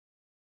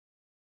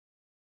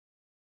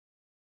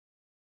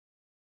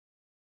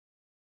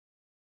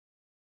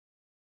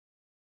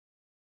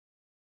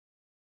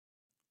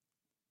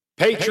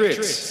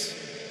Patriots,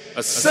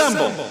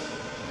 assemble!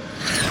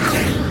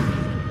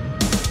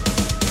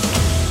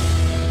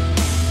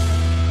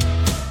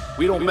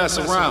 We don't mess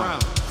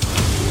around.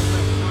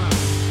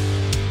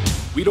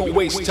 We don't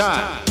waste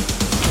time.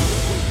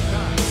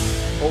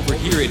 Over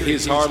here at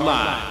His Hard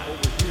Line.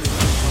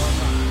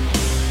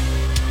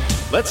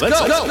 Let's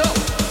go!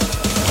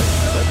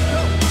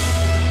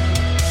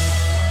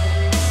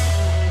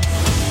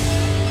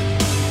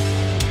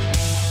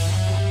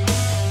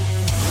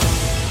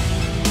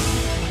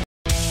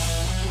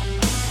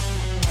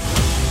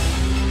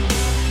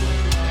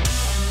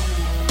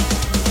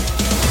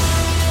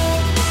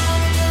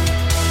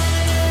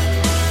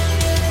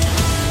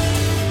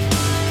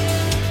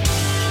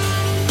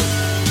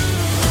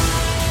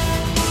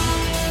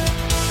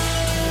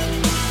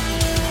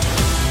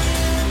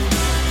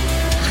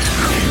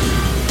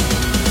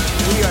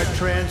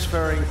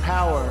 Transferring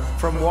power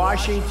from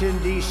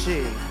Washington,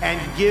 D.C.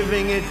 and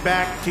giving it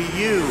back to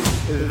you,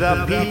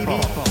 the people.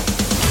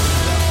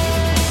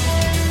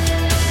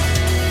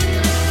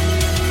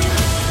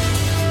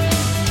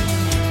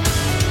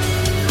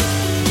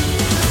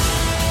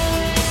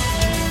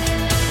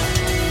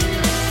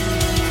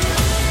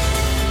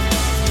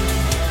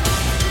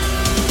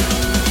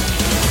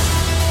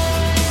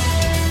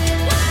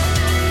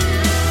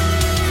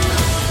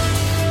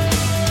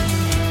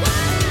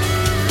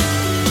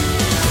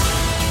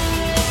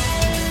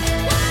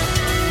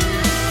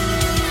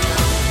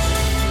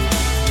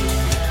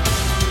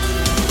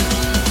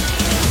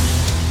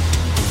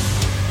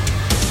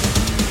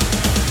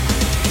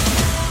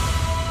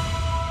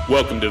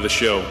 Welcome to the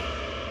show.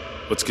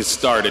 Let's get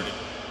started.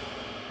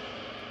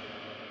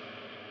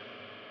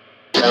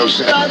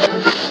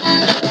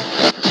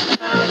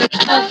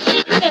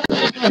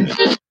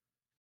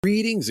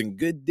 Greetings and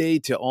good day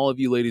to all of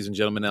you ladies and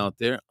gentlemen out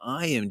there.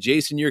 I am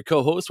Jason, your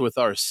co-host, with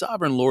our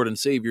sovereign Lord and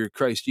Savior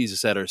Christ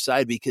Jesus at our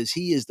side, because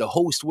he is the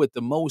host with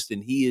the most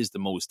and he is the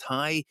most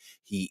high.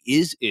 He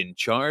is in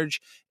charge.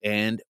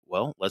 And,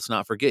 well, let's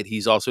not forget,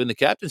 he's also in the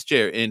captain's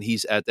chair and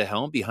he's at the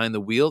helm behind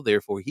the wheel.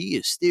 Therefore, he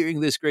is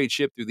steering this great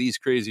ship through these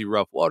crazy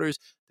rough waters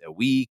that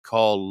we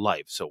call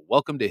life. So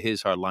welcome to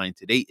His Hard Line.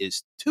 Today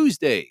is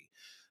Tuesday,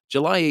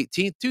 July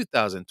 18th,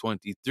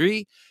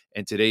 2023.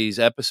 And today's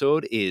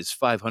episode is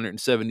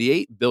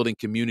 578, Building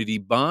Community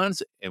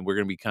Bonds. And we're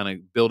going to be kind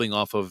of building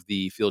off of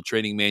the Field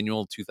Training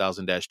Manual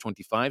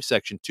 2000-25,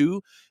 Section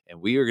 2.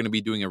 And we are going to be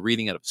doing a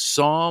reading out of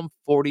Psalm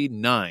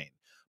 49.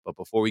 But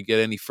before we get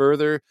any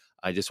further,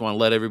 I just want to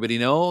let everybody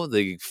know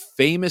the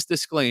famous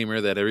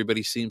disclaimer that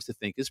everybody seems to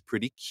think is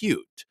pretty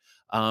cute.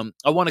 I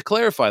want to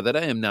clarify that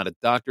I am not a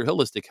doctor,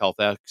 holistic health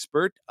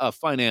expert, a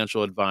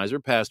financial advisor,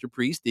 pastor,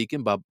 priest,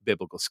 deacon,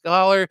 biblical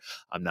scholar.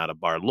 I'm not a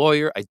bar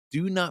lawyer. I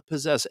do not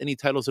possess any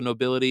titles of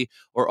nobility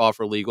or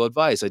offer legal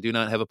advice. I do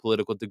not have a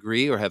political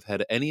degree or have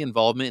had any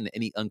involvement in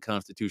any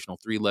unconstitutional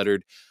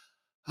three-lettered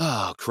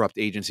corrupt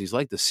agencies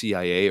like the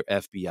CIA or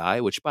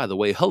FBI, which, by the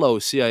way, hello,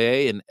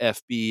 CIA and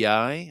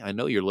FBI. I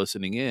know you're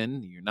listening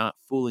in. You're not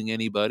fooling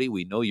anybody.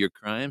 We know your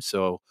crimes.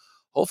 So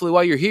hopefully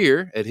while you're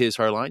here at His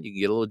Hard Line, you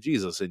can get a little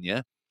Jesus in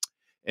you.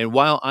 And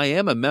while I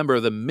am a member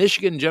of the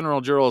Michigan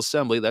General Jural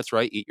Assembly, that's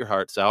right, eat your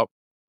hearts out,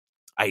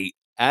 I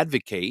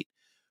advocate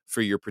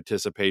for your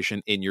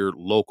participation in your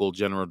local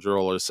General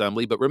Jural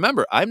Assembly. But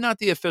remember, I'm not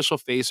the official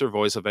face or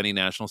voice of any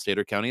national, state,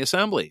 or county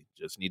assembly.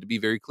 Just need to be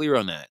very clear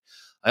on that.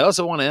 I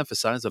also want to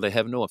emphasize that I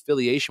have no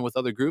affiliation with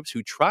other groups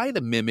who try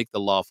to mimic the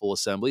lawful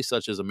assembly,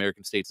 such as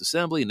American States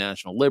Assembly,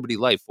 National Liberty,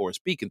 Life Force,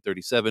 Beacon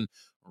 37,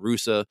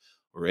 RUSA,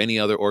 or any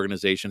other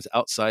organizations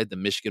outside the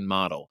Michigan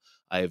model.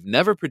 I have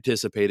never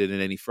participated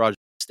in any fraudulent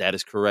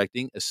status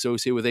correcting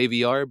associated with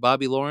AVR,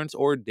 Bobby Lawrence,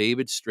 or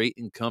David Straight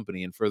and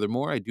Company. And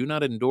furthermore, I do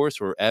not endorse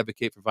or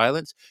advocate for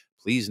violence.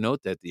 Please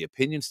note that the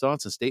opinions,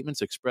 thoughts, and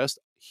statements expressed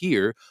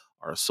here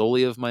are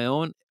solely of my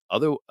own,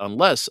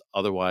 unless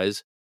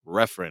otherwise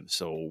referenced.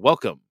 So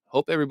welcome.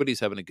 Hope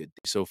everybody's having a good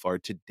day so far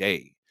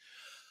today.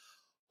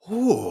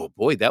 Oh,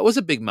 boy, that was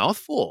a big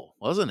mouthful,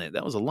 wasn't it?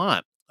 That was a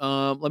lot.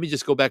 Let me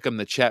just go back on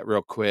the chat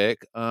real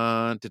quick.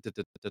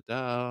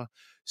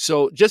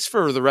 So just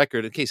for the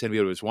record, in case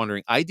anybody was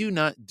wondering, I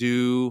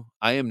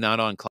am not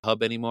on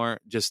Club anymore.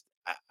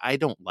 I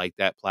don't like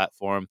that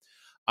platform.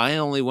 I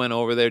only went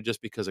over there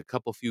just because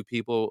a few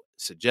people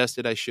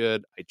suggested I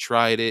should. I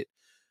tried it.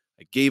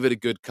 I gave it a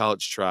good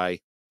college try.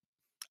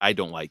 I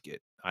don't like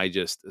it.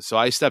 So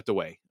I stepped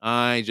away.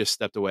 I just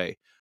stepped away.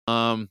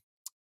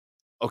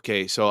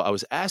 Okay, so I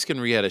was asking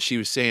Rietta, she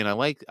was saying,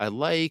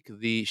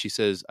 she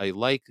says, I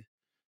like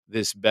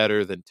this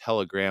better than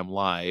Telegram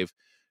Live,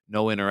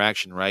 no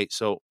interaction, right?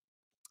 So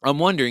I'm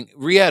wondering,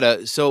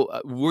 Rietta,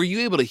 were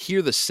you able to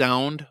hear the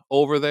sound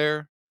over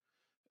there?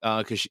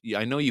 Because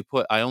I know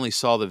I only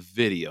saw the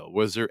video.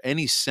 Was there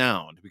any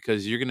sound?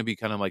 Because you're going to be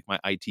kind of like my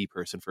IT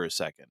person for a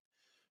second.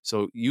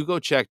 So you go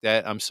check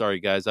that. I'm sorry,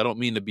 guys. I don't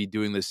mean to be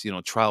doing this,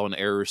 trial and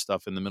error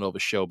stuff in the middle of a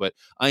show, but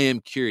I am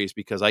curious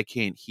because I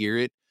can't hear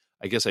it.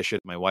 I guess I should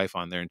have my wife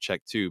on there and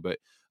check too, but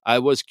I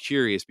was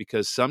curious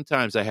because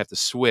sometimes I have to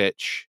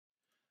switch.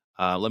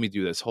 Let me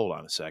do this. Hold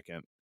on a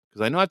second.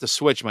 Because I know I have to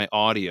switch my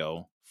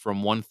audio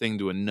from one thing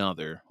to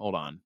another. Hold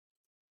on.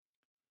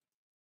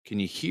 Can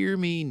you hear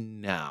me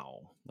now?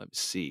 Let's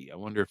see. I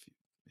wonder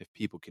if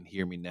people can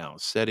hear me now.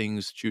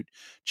 Settings, shoot,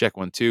 check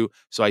 1, 2.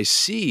 So I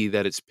see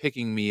that it's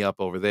picking me up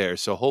over there.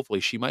 So hopefully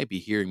she might be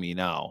hearing me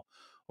now,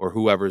 or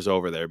whoever's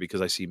over there,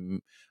 because I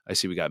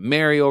see we got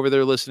Mary over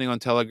there listening on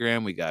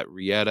Telegram. We got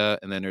Rietta,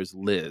 and then there's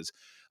Liz.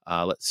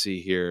 Let's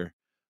see here.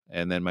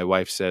 And then my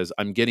wife says,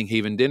 I'm getting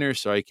Haven dinner,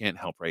 so I can't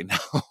help right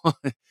now.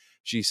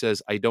 She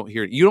says, I don't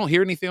hear, you don't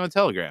hear anything on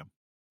Telegram.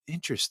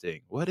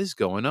 Interesting. What is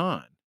going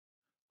on?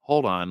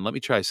 Hold on, let me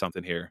try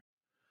something here.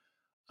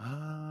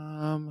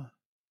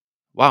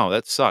 Wow,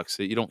 that sucks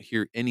that you don't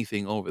hear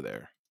anything over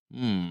there.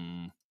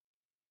 You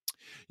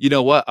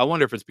know what? I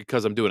wonder if it's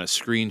because I'm doing a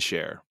screen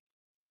share.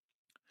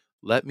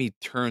 Let me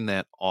turn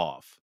that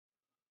off.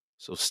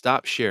 So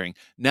stop sharing.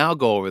 Now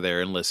go over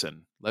there and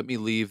listen. Let me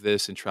leave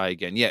this and try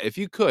again. Yeah, if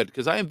you could,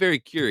 because I am very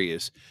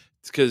curious.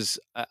 Because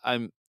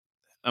I'm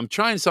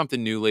trying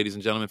something new, ladies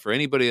and gentlemen. For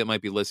anybody that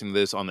might be listening to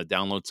this on the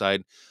download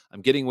side,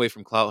 I'm getting away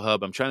from Clout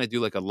Hub. I'm trying to do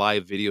like a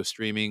live video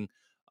streaming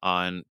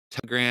on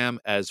Telegram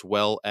as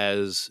well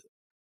as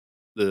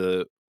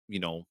the,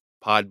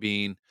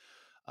 Podbean.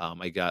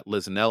 I got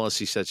Liz and Ellis.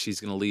 She said she's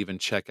going to leave and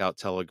check out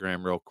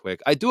Telegram real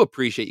quick. I do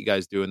appreciate you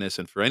guys doing this.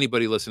 And for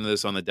anybody listening to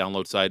this on the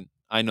download side,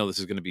 I know this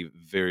is going to be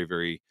very,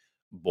 very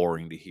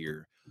boring to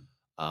hear.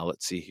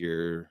 Let's see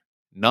here.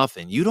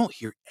 Nothing. You don't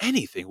hear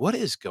anything. What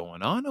is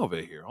going on over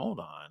here? Hold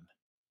on.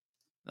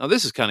 Now,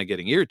 this is kind of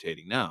getting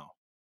irritating now.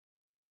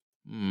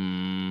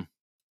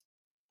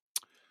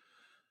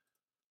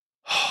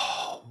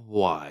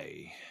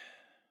 Why?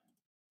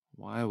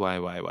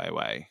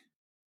 Why?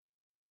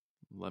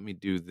 Let me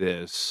do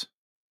this.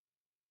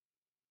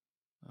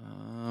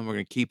 We're going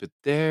to keep it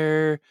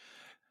there.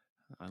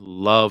 I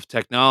love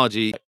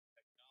technology.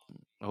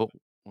 Oh,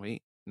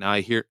 wait. Now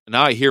I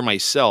hear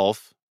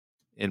myself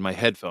in my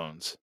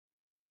headphones.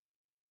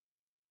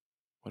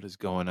 What is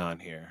going on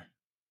here?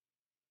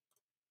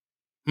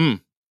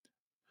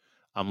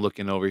 I'm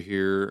looking over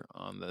here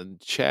on the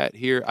chat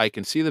here. I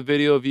can see the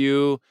video of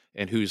you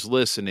and who's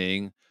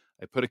listening.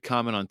 I put a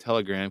comment on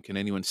Telegram. Can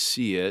anyone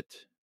see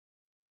it?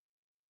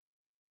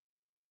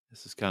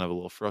 This is kind of a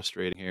little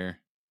frustrating here.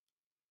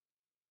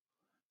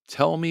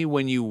 Tell me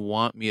when you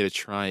want me to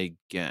try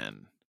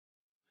again.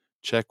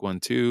 Check 1,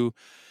 2.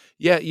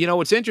 Yeah,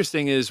 what's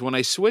interesting is when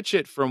I switch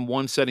it from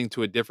one setting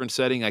to a different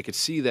setting, I could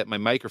see that my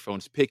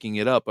microphone's picking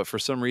it up, but for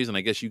some reason,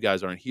 I guess you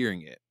guys aren't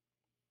hearing it.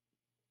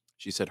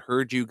 She said,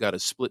 heard you, got a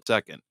split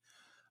second.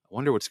 I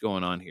wonder what's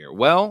going on here.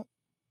 Well,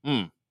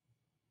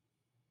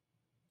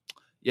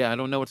 yeah, I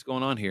don't know what's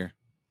going on here,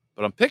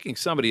 but I'm picking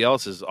somebody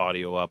else's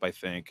audio up, I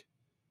think.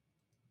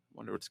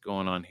 Wonder what's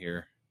going on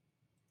here.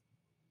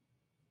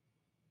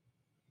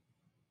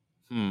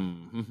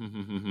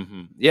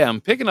 Yeah,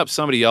 I'm picking up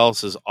somebody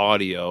else's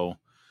audio.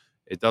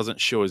 It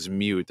doesn't show as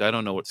mute. I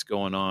don't know what's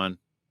going on.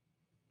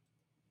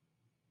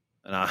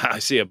 And I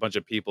see a bunch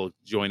of people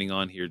joining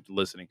on here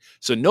listening.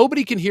 So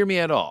nobody can hear me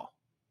at all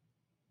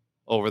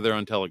over there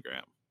on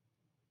Telegram.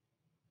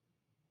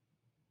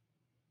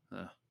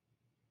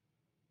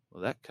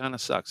 Well, that kind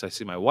of sucks. I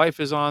see my wife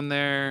is on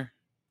there.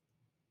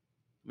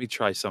 Let me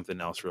try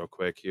something else real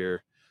quick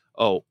here.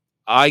 Oh,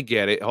 I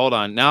get it. Hold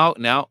on. Now,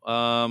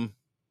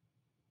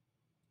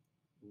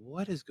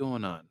 what is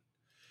going on?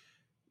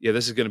 Yeah,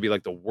 this is going to be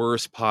like the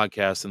worst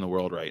podcast in the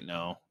world right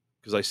now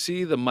because I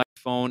see the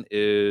microphone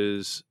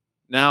is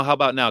now. How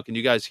about now? Can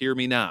you guys hear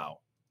me now?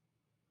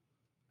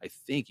 I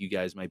think you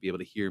guys might be able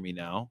to hear me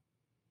now.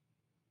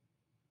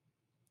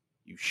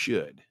 You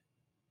should.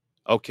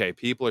 Okay,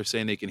 people are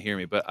saying they can hear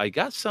me, but I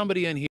got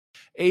somebody in here.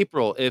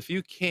 April, if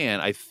you can,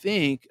 I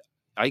think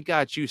I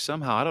got you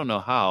somehow. I don't know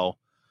how.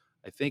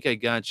 I think I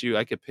got you.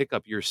 I could pick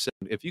up your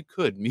sound. If you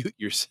could mute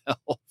yourself.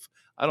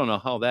 I don't know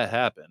how that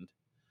happened.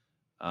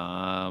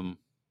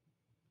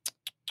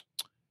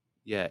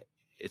 Yeah,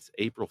 it's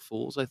April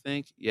Fools, I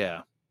think.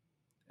 Yeah.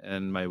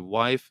 And my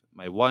wife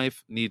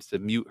needs to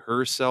mute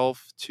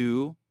herself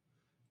too,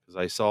 because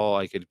I saw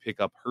I could pick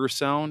up her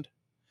sound.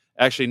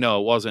 Actually, no,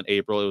 it wasn't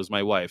April. It was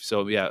my wife.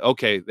 So yeah,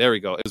 okay, there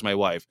we go. It was my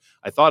wife.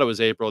 I thought it was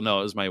April.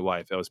 No, it was my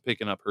wife. I was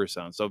picking up her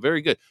sound. So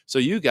very good. So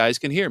you guys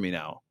can hear me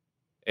now.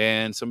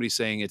 And somebody's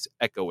saying it's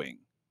echoing.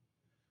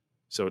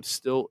 So it's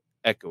still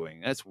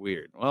echoing. That's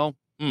weird. Well,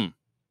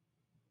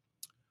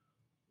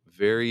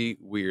 very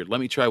weird. Let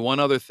me try one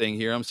other thing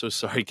here. I'm so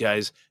sorry,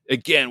 guys.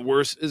 Again,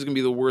 worse. This is going to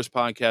be the worst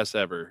podcast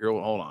ever. Here,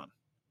 hold on.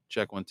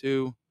 Check 1,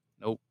 2.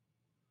 Nope.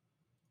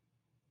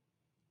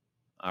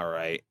 All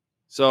right.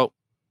 So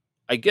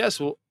I guess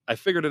I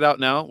figured it out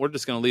now. We're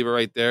just going to leave it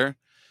right there.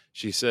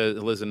 She says,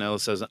 Liz and Ella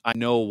says, I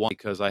know why,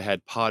 because I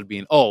had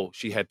Podbean. Oh,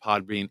 she had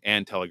Podbean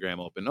and Telegram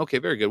open. Okay,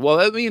 very good. Well,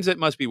 that means it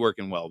must be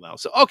working well now.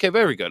 So, okay,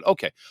 very good.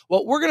 Okay.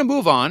 Well, we're going to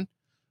move on.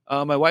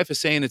 My wife is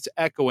saying it's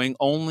echoing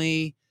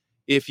only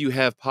if you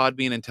have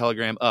Podbean and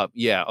Telegram up.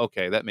 Yeah,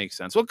 okay, that makes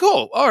sense. Well,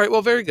 cool. All right,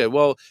 well, very good.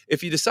 Well,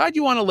 if you decide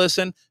you want to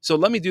listen, so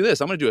let me do this.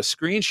 I'm going to do a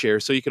screen share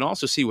so you can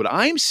also see what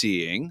I'm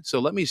seeing.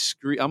 So I'm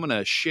going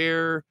to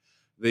share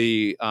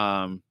the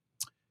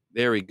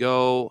There we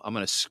go. I'm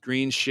going to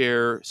screen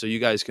share so you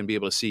guys can be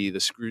able to see the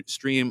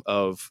stream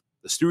of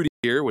the studio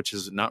here, which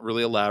is not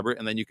really elaborate.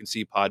 And then you can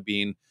see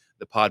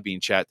the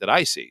Podbean chat that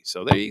I see.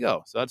 So there you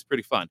go. So that's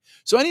pretty fun.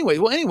 So anyway,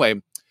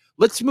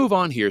 let's move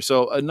on here.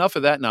 So enough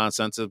of that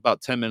nonsense.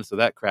 About 10 minutes of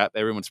that crap.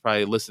 Everyone's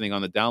probably listening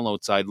on the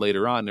download side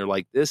later on. They're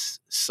like, this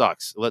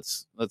sucks.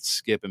 Let's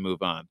skip and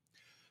move on.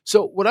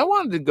 So what I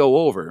wanted to go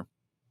over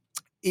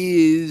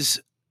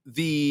is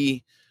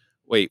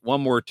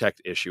one more tech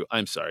issue.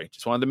 I'm sorry.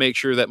 Just wanted to make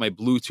sure that my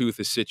Bluetooth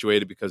is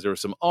situated because there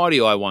was some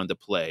audio I wanted to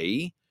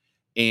play,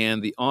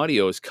 and the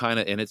audio is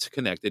and it's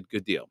connected.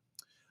 Good deal.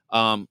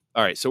 All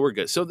right, so we're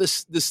good. So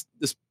this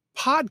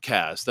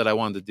podcast that I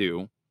wanted to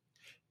do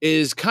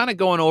is kind of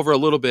going over a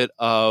little bit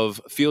of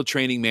Field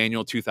Training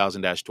Manual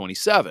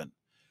 2000-27.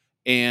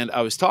 And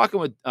I was talking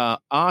with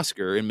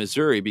Oscar in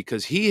Missouri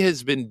because he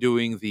has been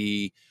doing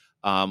the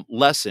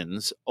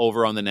lessons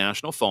over on the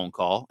National Phone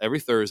Call every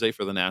Thursday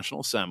for the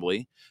National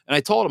Assembly. And I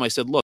told him, I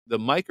said, look, the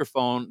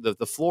microphone,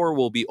 the floor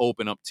will be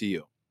open up to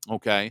you.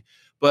 Okay.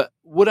 But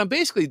what I'm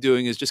basically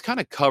doing is just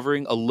kind of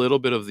covering a little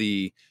bit of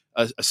a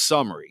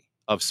summary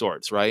of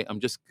sorts, right? I'm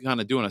just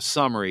kind of doing a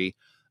summary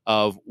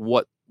of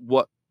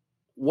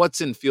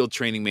what's in Field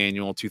Training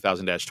Manual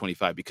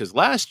 2000-25, because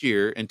last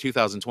year in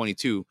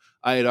 2022,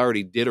 I had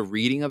already did a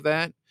reading of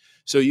that.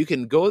 So you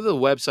can go to the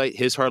website,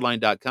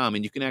 hishardline.com,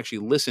 and you can actually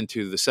listen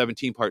to the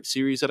 17-part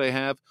series that I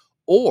have,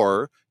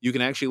 or you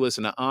can actually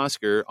listen to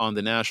Oscar on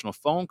the National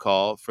Phone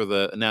Call for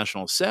the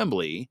National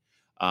Assembly.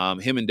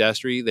 Him and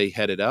Destry, they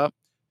head it up,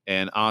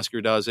 and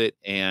Oscar does it,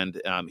 and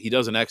he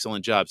does an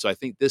excellent job. So I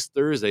think this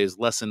Thursday is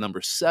lesson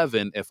number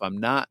 7, if I'm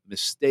not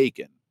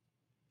mistaken.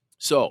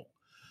 So,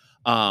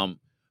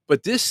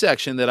 but this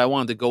section that I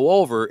wanted to go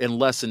over in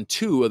lesson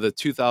 2 of the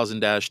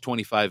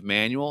 2000-25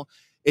 manual,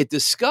 it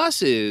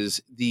discusses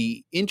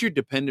the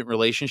interdependent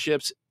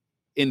relationships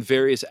in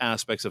various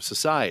aspects of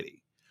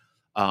society,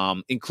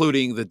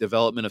 including the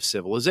development of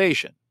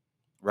civilization,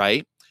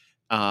 right?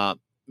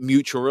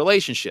 Mutual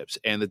relationships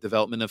and the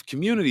development of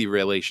community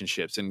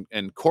relationships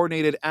and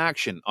coordinated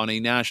action on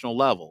a national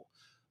level,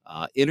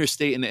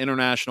 interstate and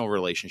international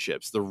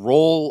relationships, the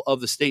role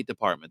of the State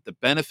Department, the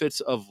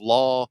benefits of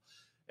law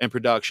and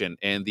production,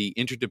 and the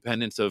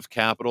interdependence of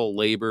capital,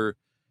 labor,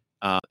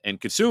 and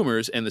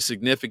consumers, and the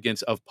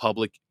significance of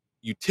public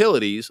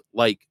utilities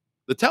like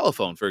the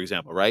telephone, for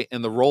example, right?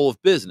 And the role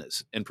of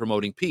business in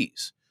promoting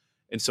peace,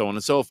 and so on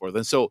and so forth.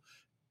 And so,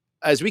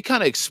 as we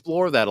kind of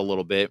explore that a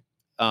little bit,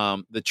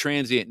 the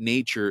transient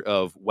nature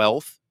of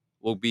wealth,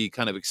 we'll be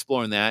kind of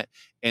exploring that,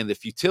 and the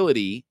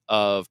futility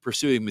of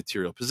pursuing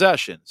material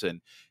possessions.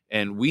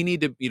 And we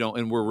need to,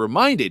 and we're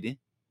reminded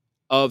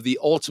of the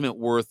ultimate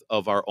worth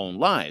of our own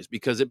lives,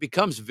 because it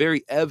becomes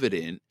very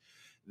evident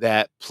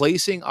that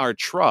placing our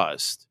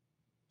trust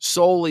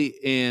solely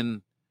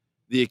in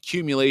the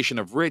accumulation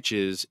of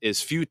riches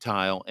is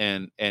futile,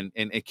 and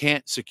it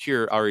can't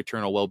secure our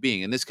eternal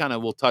well-being. And this kind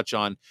of we'll touch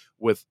on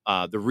with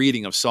the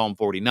reading of Psalm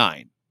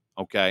 49.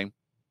 Okay.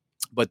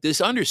 But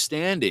this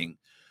understanding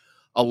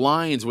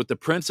aligns with the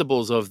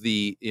principles of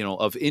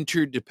of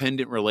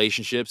interdependent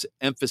relationships,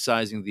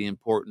 emphasizing the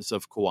importance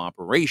of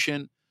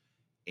cooperation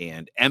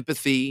and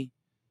empathy,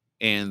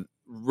 and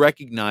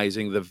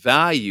recognizing the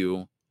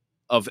value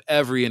of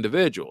every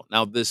individual.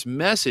 Now, this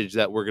message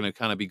that we're going to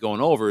kind of be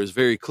going over is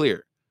very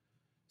clear.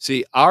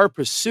 See, our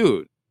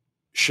pursuit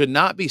should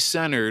not be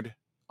centered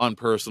on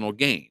personal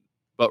gain,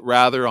 but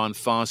rather on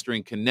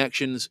fostering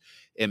connections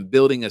and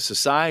building a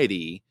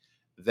society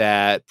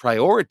that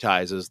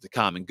prioritizes the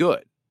common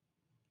good,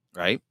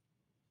 right?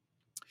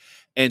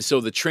 And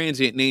so the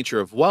transient nature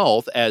of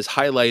wealth, as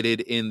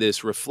highlighted in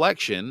this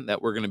reflection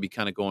that we're going to be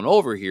kind of going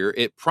over here,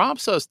 it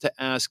prompts us to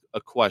ask a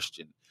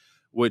question,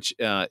 which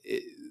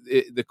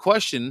the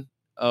question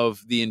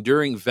of the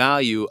enduring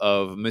value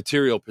of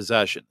material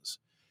possessions.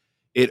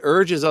 It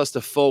urges us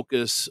to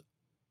focus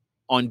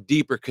on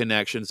deeper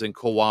connections and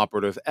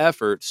cooperative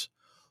efforts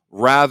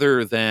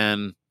rather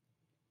than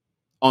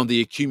on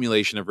the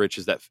accumulation of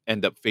riches that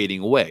end up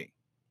fading away.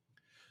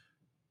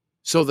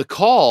 So the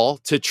call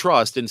to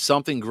trust in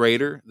something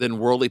greater than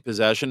worldly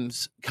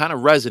possessions kind of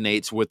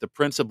resonates with the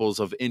principles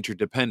of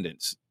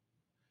interdependence,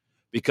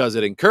 because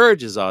it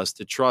encourages us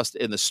to trust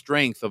in the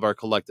strength of our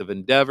collective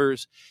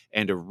endeavors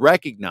and to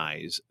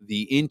recognize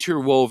the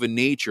interwoven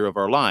nature of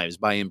our lives.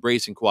 By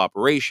embracing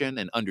cooperation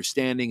and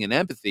understanding and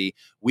empathy,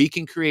 we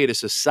can create a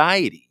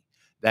society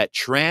that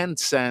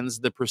transcends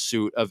the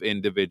pursuit of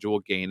individual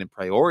gain and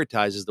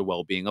prioritizes the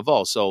well-being of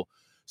all.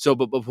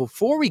 But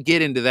before we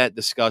get into that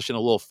discussion a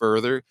little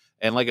further,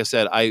 and like I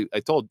said, I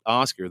told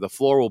Oscar the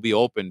floor will be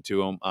open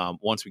to him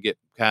once we get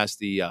past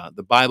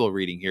the Bible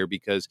reading here,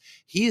 because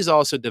he is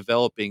also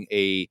developing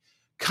a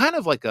kind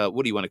of like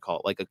what do you want to call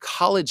it? Like a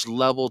college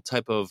level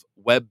type of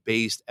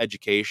web-based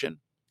education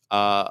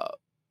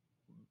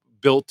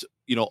built,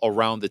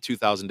 around the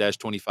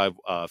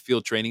 2000-25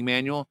 field training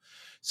manual.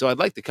 So I'd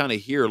like to kind of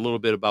hear a little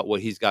bit about what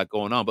he's got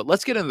going on. But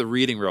let's get into the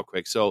reading real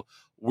quick. So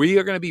we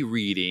are going to be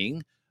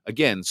reading,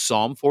 again,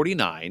 Psalm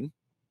 49,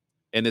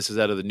 and this is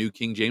out of the New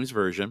King James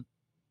Version.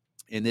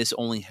 And this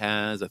only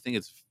has, I think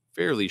it's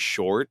fairly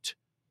short.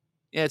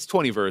 Yeah, it's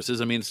 20 verses.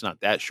 I mean, it's not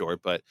that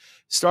short, but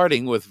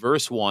starting with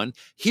verse 1,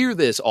 hear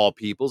this, all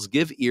peoples,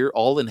 give ear,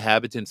 all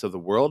inhabitants of the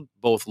world,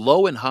 both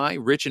low and high,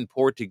 rich and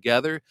poor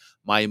together.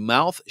 My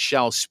mouth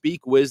shall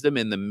speak wisdom,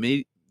 and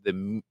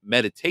the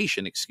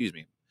meditation,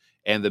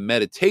 and the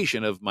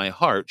meditation of my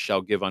heart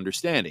shall give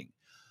understanding.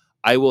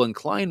 I will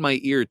incline my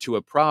ear to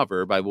a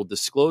proverb. I will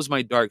disclose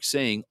my dark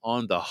saying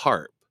on the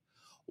harp.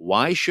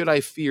 Why should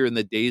I fear in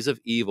the days of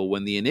evil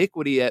when the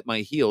iniquity at my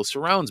heel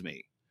surrounds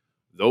me?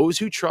 Those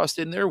who trust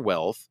in their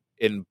wealth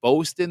and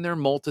boast in their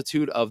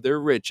multitude of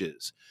their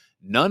riches,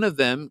 none of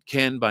them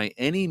can by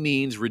any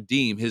means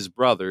redeem his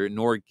brother,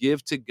 nor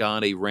give to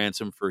God a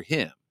ransom for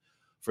him.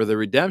 For the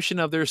redemption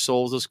of their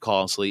souls is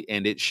costly,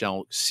 and it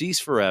shall cease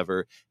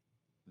forever,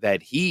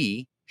 that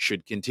he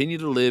should continue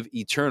to live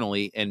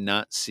eternally and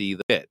not see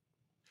the pit.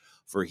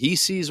 For he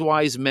sees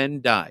wise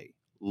men die.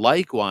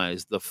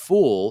 Likewise, the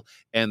fool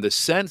and the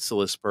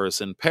senseless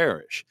person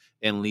perish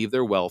and leave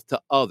their wealth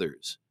to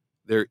others.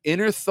 Their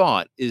inner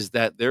thought is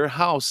that their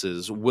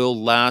houses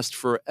will last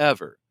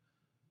forever,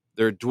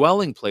 their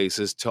dwelling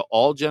places to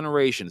all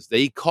generations.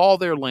 They call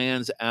their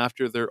lands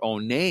after their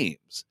own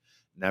names.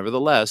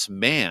 Nevertheless,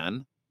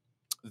 man,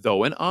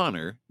 though in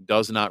honor,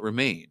 does not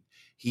remain.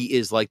 He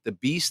is like the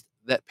beasts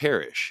that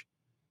perish.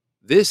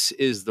 This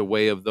is the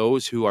way of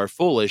those who are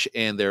foolish,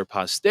 and their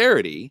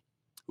posterity,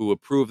 who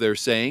approve their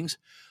sayings.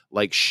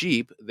 Like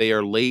sheep, they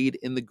are laid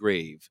in the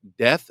grave.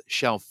 Death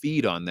shall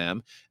feed on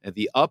them, and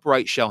the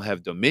upright shall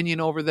have dominion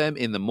over them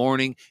in the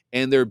morning,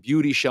 and their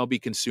beauty shall be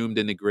consumed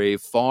in the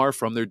grave, far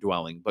from their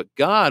dwelling. But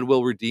God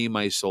will redeem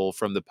my soul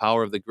from the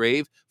power of the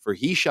grave, for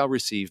he shall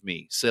receive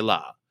me.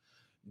 Selah.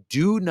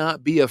 Do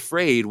not be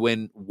afraid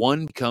when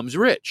one becomes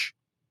rich,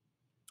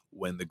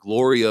 when the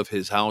glory of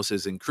his house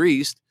is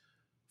increased.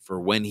 For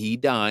when he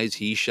dies,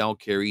 he shall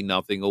carry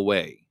nothing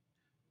away.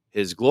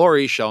 His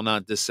glory shall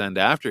not descend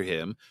after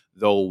him,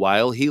 though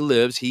while he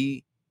lives,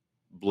 he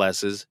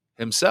blesses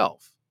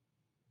himself.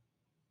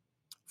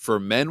 For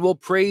men will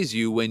praise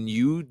you when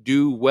you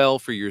do well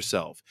for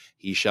yourself.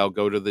 He shall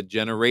go to the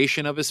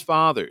generation of his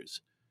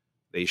fathers.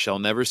 They shall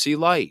never see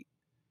light.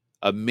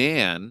 A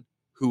man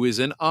who is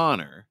in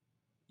honor,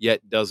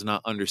 yet does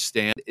not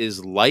understand,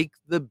 is like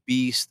the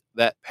beast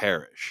that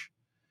perish.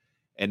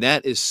 And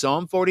that is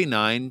Psalm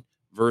 49,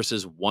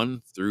 verses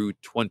 1 through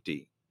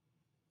 20.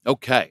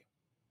 Okay,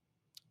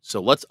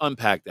 so let's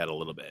unpack that a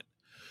little bit.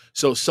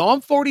 So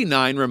Psalm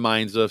 49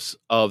 reminds us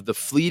of the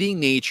fleeting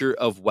nature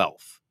of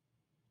wealth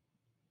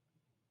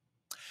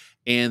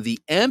and the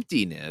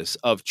emptiness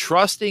of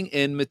trusting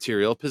in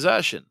material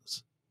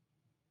possessions.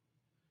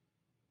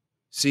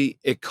 See,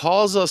 it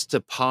calls us to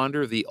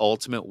ponder the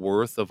ultimate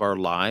worth of our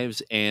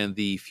lives and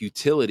the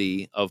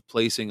futility of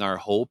placing our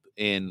hope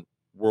in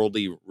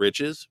worldly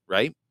riches,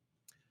 right?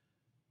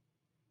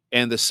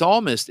 And the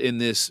psalmist in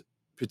this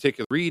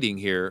particular reading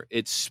here,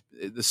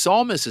 the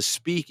psalmist is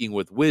speaking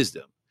with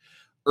wisdom,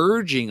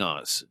 urging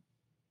us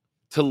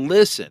to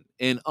listen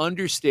and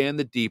understand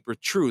the deeper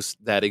truths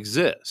that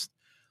exist.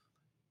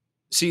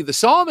 See, the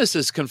psalmist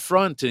is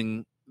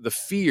confronting the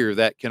fear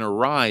that can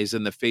arise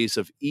in the face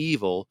of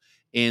evil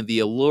and the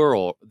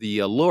allure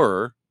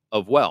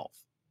of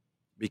wealth.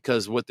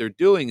 Because what they're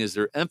doing is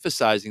they're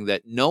emphasizing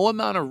that no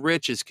amount of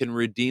riches can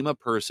redeem a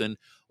person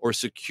or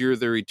secure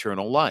their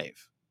eternal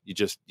life. You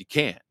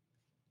can't.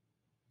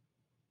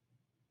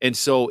 And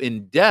so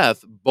in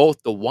death,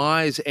 both the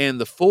wise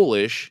and the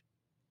foolish,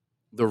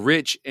 the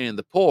rich and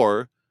the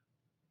poor,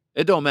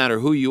 it don't matter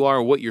who you are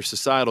or what your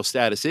societal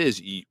status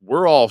is,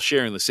 we're all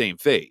sharing the same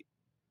fate,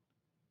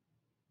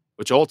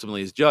 which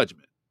ultimately is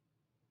judgment.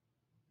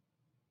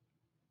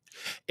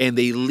 And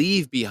they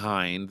leave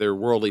behind their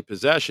worldly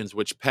possessions,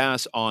 which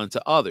pass on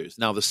to others.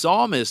 Now, the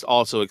psalmist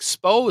also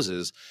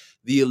exposes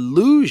the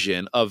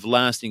illusion of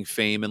lasting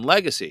fame and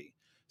legacy.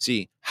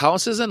 See,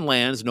 houses and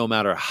lands, no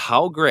matter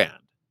how grand,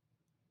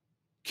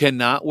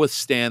 cannot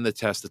withstand the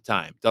test of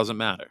time. Doesn't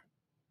matter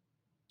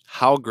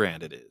how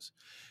grand it is.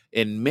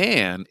 And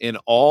man, in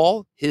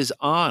all his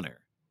honor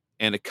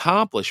and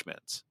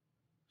accomplishments,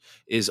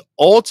 is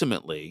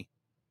ultimately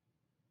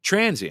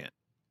transient,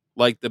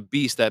 like the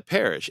beasts that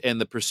perish.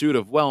 And the pursuit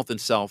of wealth and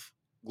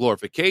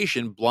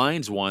self-glorification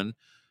blinds one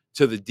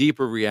to the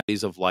deeper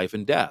realities of life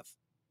and death.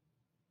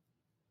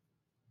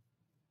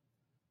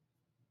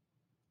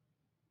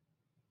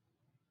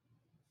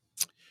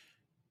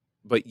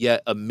 But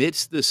yet,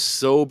 amidst this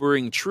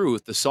sobering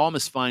truth, the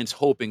psalmist finds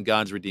hope in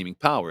God's redeeming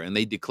power, and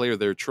they declare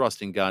their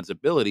trust in God's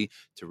ability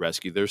to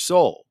rescue their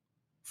soul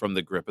from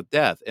the grip of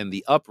death. And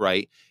the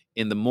upright,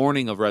 in the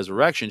morning of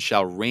resurrection,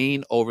 shall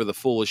reign over the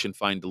foolish and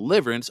find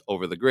deliverance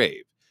over the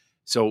grave.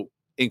 So,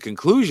 in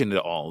conclusion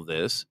to all of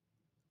this,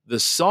 the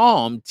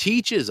psalm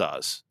teaches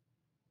us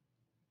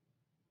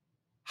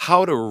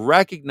how to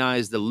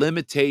recognize the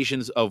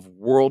limitations of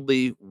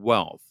worldly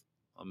wealth.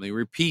 Let me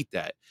repeat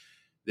that.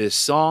 This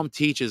psalm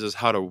teaches us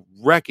how to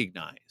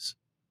recognize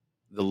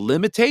the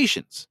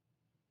limitations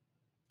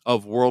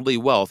of worldly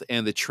wealth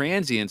and the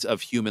transience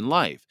of human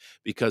life,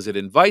 because it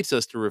invites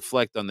us to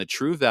reflect on the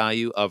true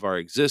value of our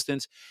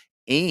existence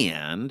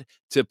and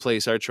to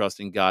place our trust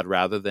in God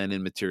rather than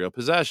in material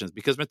possessions,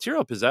 because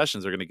material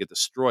possessions are going to get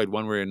destroyed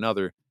one way or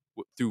another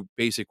through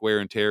basic wear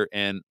and tear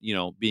and,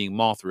 being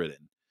moth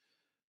ridden.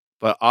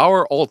 But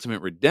our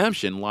ultimate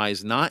redemption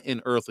lies not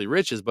in earthly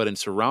riches, but in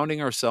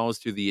surrounding ourselves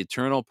to the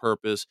eternal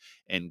purpose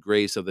and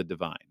grace of the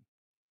divine.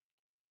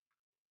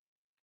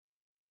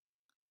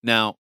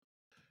 Now,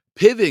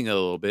 pivoting a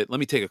little bit, let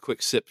me take a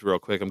quick sip real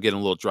quick. I'm getting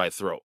a little dry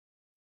throat.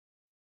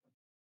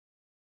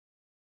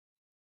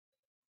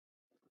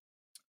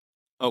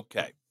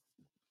 Okay.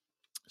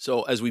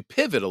 So as we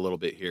pivot a little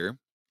bit here,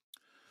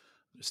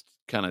 just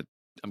kind of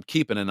I'm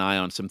keeping an eye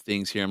on some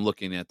things here. I'm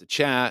looking at the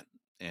chat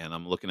and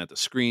I'm looking at the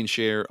screen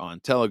share on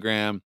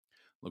Telegram.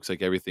 Looks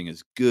like everything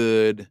is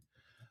good.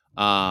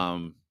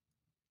 Um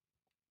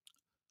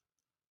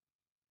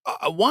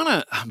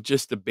I'm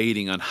just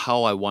debating on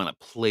how I want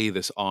to play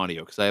this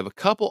audio because I have a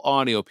couple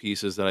audio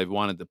pieces that I've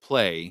wanted to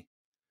play.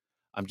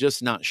 I'm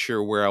just not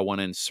sure where I want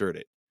to insert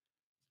it.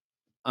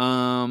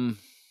 Um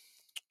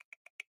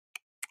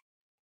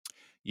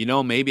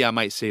maybe I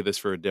might save this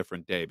for a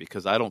different day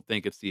because I don't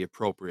think it's the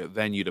appropriate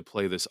venue to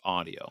play this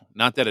audio.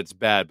 Not that it's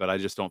bad, but I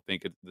just don't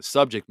think the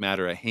subject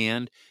matter at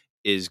hand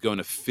is going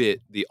to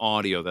fit the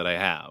audio that I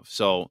have.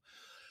 So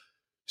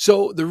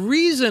the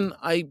reason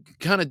I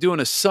kind of doing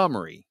a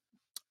summary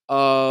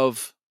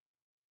of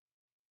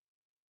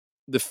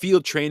the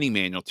field training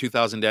manual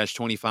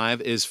 2000-25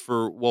 is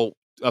for, well,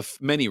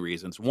 many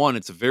reasons. One,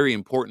 it's a very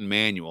important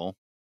manual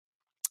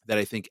that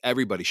I think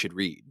everybody should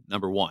read,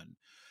 number one.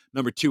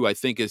 Number two, I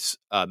think this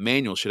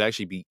manual should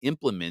actually be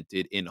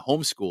implemented in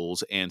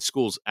homeschools and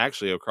schools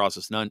actually across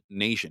this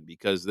nation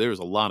because there's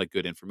a lot of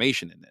good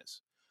information in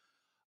this.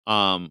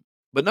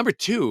 But number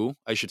two,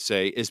 I should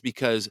say, is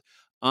because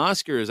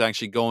Oscar is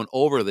actually going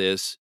over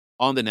this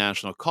on the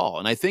national call.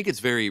 And I think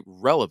it's very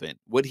relevant.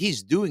 What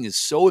he's doing is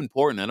so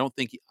important. I don't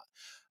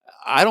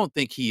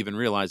think he even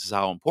realizes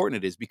how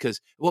important it is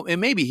because, well, and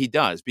maybe he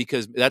does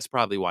because that's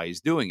probably why he's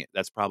doing it.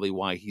 That's probably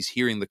why he's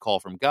hearing the call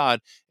from God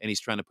and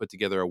he's trying to put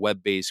together a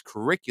web-based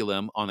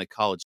curriculum on a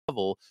college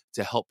level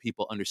to help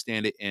people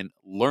understand it and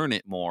learn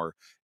it more.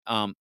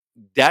 Um,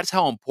 that's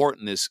how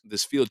important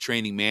this field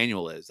training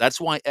manual is.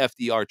 That's why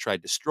FDR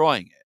tried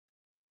destroying it.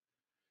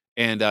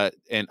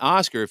 And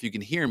Oscar, if you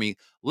can hear me,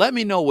 let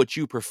me know what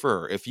you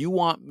prefer. If you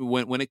want,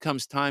 when it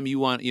comes time, you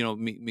want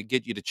me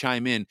get you to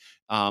chime in.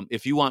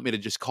 If you want me to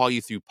just call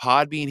you through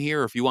Podbean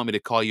here, or if you want me to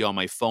call you on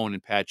my phone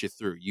and patch you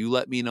through, you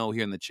let me know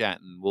here in the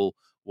chat, and we'll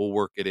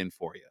work it in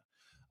for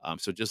you.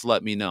 So just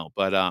let me know.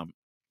 But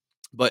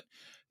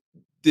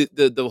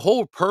the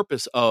whole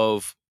purpose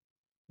of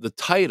the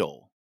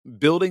title,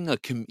 building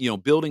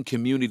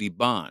community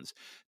bonds.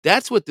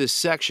 That's what this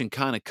section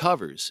kind of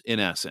covers in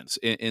essence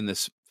in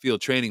this field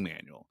training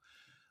manual.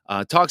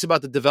 Talks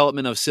about the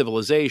development of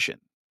civilization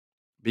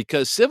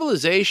because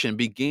civilization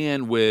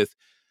began with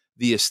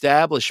the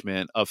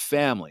establishment of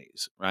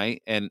families,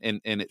 right? And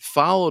it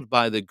followed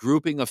by the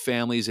grouping of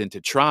families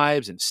into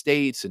tribes and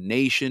states and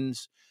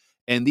nations.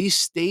 And these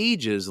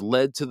stages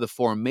led to the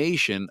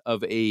formation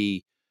of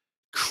a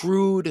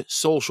crude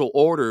social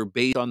order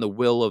based on the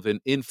will of an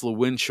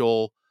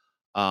influential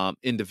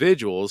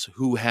individuals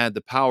who had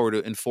the power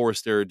to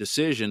enforce their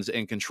decisions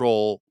and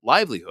control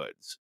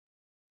livelihoods.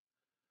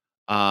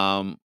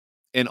 Um,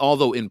 and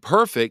although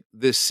imperfect,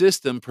 this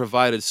system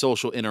provided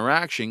social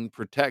interaction,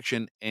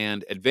 protection,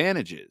 and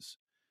advantages.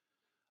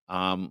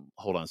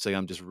 Hold on a second.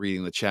 I'm just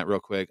reading the chat real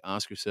quick.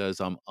 Oscar says,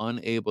 I'm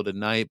unable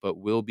tonight, but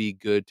will be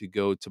good to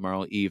go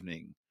tomorrow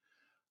evening.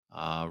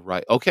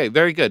 Right. Okay.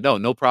 Very good.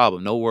 No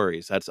problem. No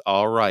worries. That's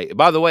all right.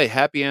 By the way,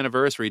 happy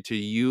anniversary to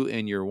you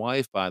and your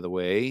wife, by the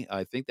way.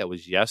 I think that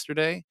was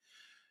yesterday.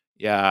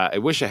 Yeah, I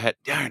wish I had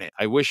darn it,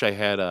 I wish I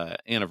had a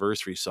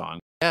anniversary song.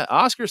 Yeah,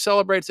 Oscar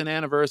celebrates an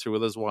anniversary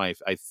with his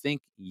wife, I think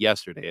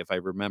yesterday, if I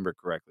remember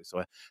correctly.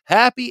 So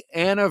happy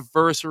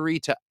anniversary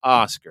to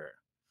Oscar.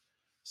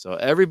 So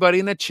everybody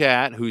in the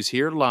chat who's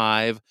here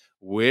live,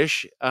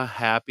 wish a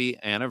happy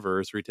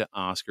anniversary to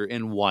Oscar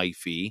and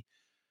wifey.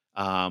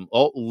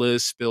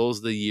 Liz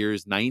spills the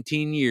years,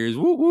 19 years.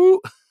 Woo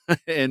woo.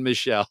 And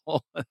Michelle.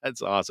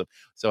 That's awesome.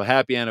 So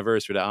happy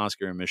anniversary to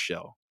Oscar and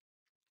Michelle.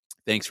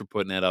 Thanks for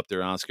putting that up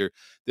there, Oscar.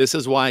 This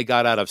is why I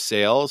got out of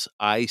sales.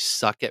 I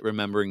suck at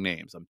remembering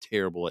names. I'm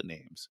terrible at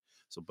names.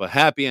 So, but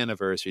happy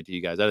anniversary to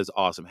you guys. That is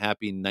awesome.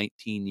 Happy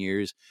 19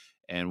 years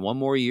and one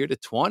more year to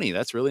 20.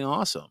 That's really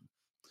awesome.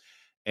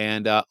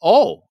 And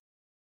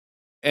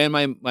and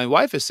my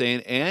wife is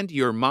saying, and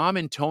your mom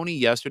and Tony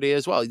yesterday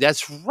as well.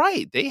 That's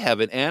right. They have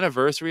an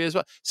anniversary as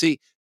well. See,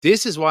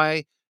 this is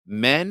why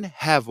men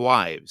have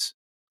wives.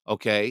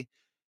 Okay.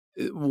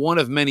 One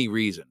of many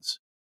reasons.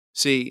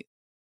 See,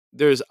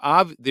 there's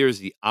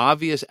the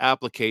obvious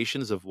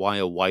applications of why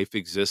a wife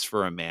exists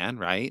for a man,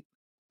 right?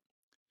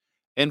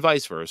 And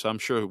vice versa. I'm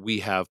sure we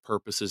have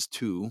purposes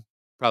too.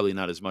 Probably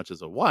not as much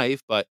as a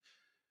wife, but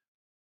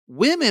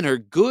women are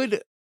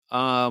good.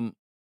 Um,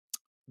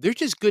 they're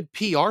just good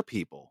PR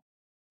people.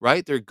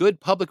 right? They're good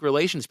public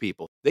relations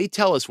people. They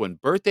tell us when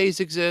birthdays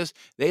exist.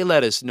 They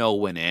let us know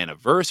when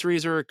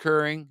anniversaries are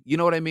occurring. You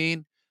know what I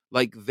mean?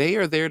 Like, they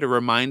are there to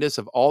remind us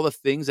of all the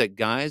things that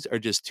guys are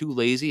just too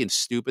lazy and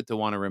stupid to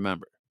want to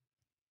remember.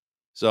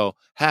 So,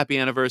 happy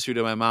anniversary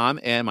to my mom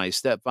and my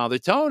stepfather,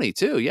 Tony,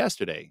 too,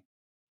 yesterday.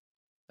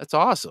 That's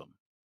awesome.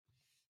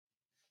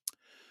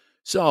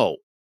 So,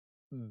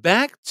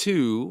 back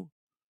to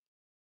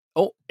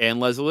and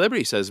Leslie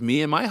Liberty says,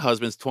 me and my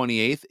husband's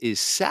 28th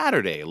is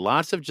Saturday.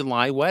 Lots of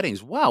July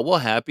weddings. Wow. Well,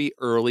 happy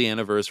early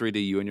anniversary to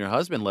you and your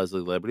husband, Leslie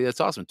Liberty. That's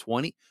awesome.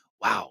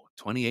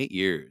 28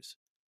 years.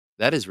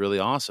 That is really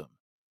awesome.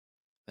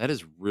 That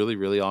is really,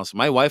 really awesome.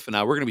 My wife and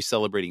I, we're going to be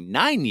celebrating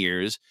 9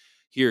 years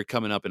here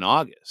coming up in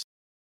August.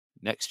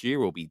 Next year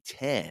will be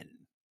 10.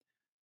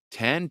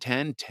 10,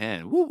 10,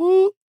 10. Woo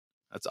woo.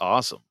 That's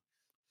awesome.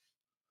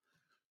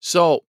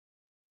 So,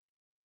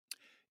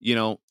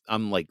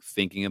 I'm like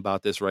thinking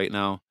about this right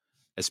now.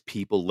 As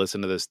people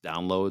listen to this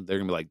download, they're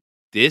gonna be like,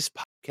 this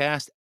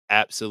podcast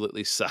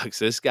absolutely sucks.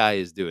 This guy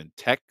is doing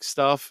tech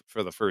stuff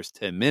for the first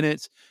 10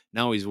 minutes.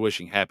 Now he's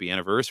wishing happy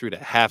anniversary to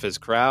half his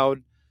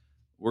crowd.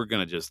 We're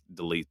gonna just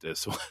delete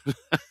this one.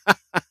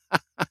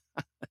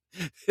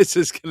 This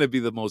is gonna be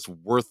the most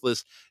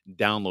worthless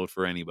download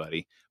for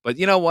anybody. But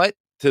you know what?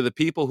 To the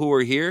people who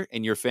are here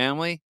and your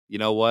family, you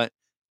know what?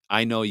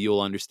 I know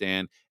you'll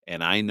understand,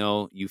 and I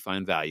know you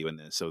find value in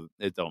this, so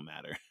it don't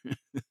matter.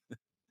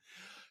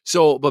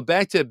 So, but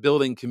back to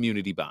building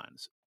community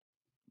bonds.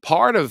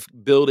 Part of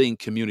building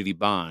community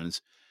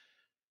bonds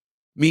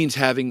means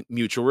having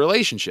mutual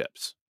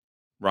relationships,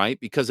 right?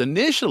 Because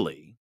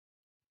initially,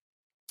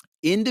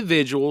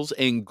 individuals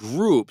and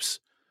groups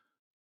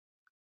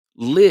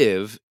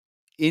live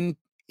in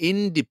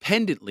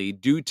independently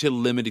due to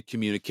limited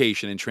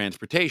communication and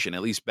transportation,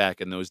 at least back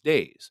in those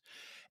days,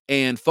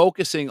 and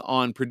focusing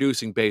on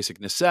producing basic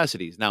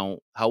necessities. Now,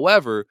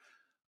 however,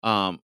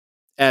 um,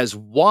 as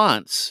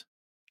wants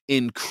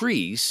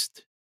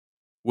increased,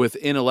 with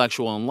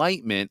intellectual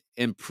enlightenment,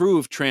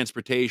 improved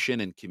transportation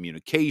and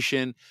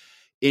communication,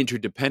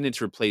 interdependence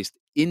replaced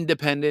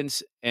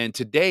independence, and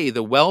today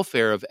the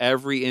welfare of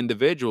every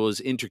individual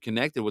is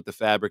interconnected with the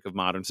fabric of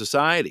modern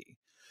society.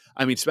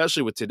 I mean,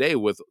 especially with today,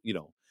 with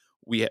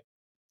we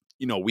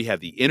we have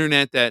the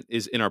internet that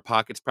is in our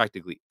pockets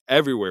practically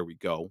everywhere we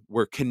go.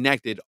 We're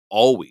connected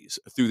always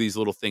through these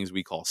little things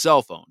we call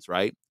cell phones,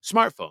 right?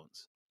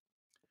 Smartphones.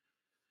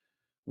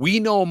 We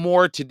know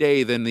more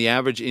today than the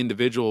average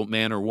individual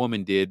man or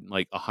woman did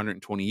like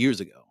 120 years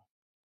ago.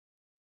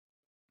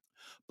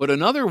 But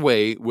another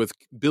way with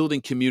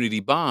building community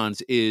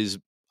bonds is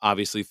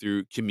obviously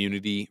through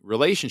community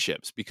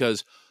relationships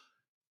because,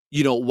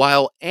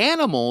 while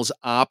animals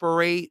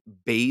operate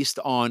based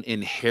on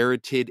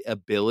inherited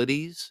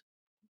abilities,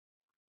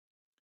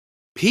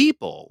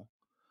 people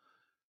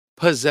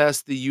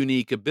possess the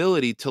unique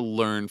ability to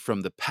learn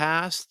from the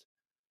past,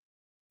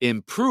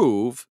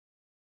 improve,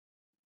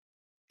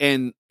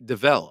 and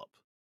develop.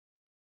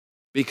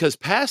 Because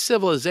past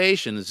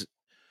civilizations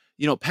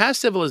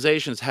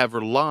have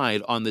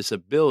relied on this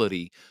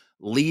ability,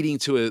 leading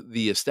to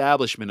the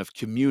establishment of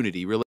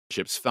community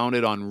relationships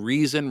founded on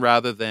reason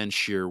rather than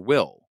sheer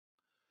will.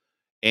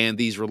 And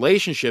these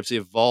relationships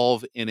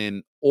evolve in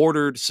an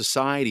ordered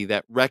society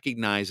that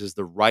recognizes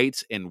the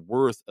rights and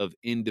worth of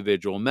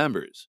individual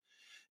members.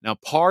 Now,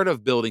 part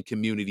of building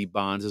community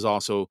bonds is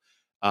also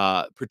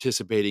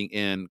participating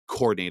in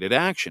coordinated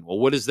action. Well,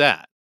 what is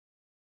that?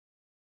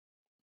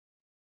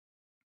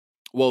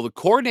 Well, the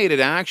coordinated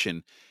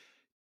action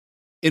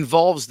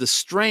involves the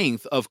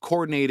strength of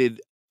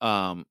coordinated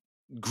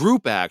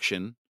group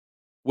action,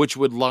 which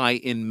would lie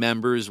in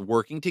members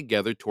working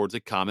together towards a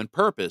common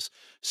purpose,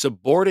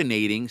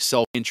 subordinating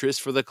self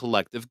interest for the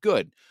collective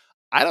good.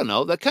 I don't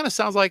know. That kind of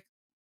sounds like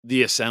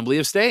the Assembly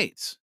of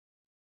States.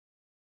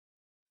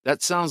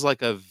 That sounds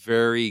like a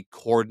very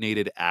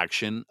coordinated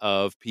action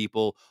of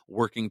people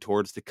working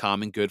towards the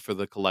common good for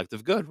the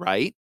collective good,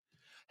 right?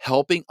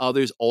 Helping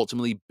others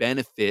ultimately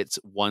benefits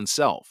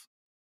oneself.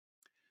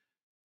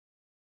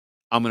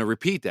 I'm going to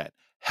repeat that.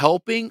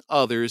 Helping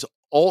others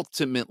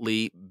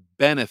ultimately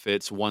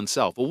benefits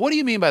oneself. Well, what do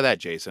you mean by that,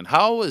 Jason?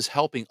 How is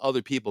helping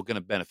other people going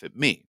to benefit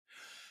me?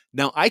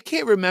 Now, I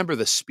can't remember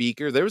the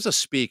speaker. There was a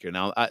speaker.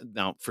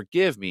 Now,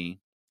 forgive me.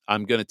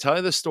 I'm going to tell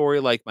you the story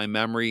like my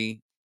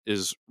memory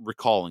is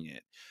recalling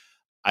it.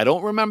 I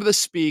don't remember the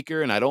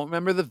speaker and I don't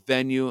remember the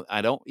venue.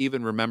 I don't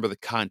even remember the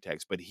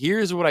context, but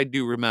here's what I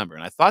do remember.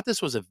 And I thought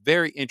this was a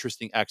very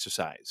interesting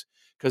exercise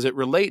because it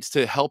relates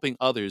to helping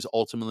others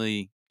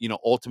ultimately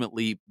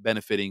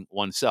benefiting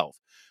oneself.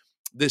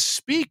 This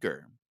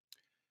speaker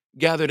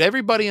gathered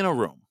everybody in a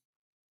room.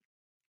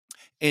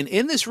 And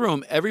in this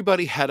room,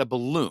 everybody had a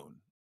balloon,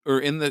 or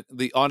in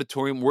the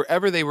auditorium,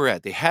 wherever they were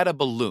at, they had a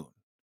balloon.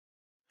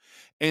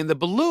 And the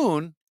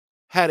balloon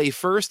had a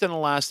first and a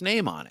last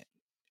name on it.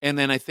 And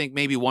then I think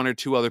maybe one or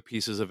two other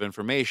pieces of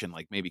information,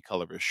 like maybe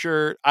color of a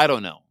shirt. I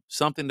don't know,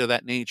 something to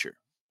that nature.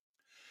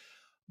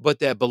 But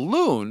that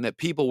balloon that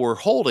people were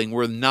holding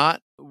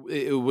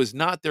it was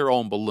not their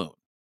own balloon.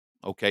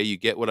 Okay, you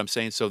get what I'm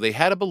saying? So they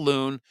had a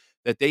balloon.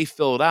 that they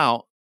filled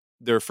out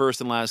their first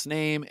and last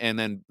name and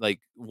then like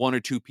one or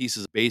two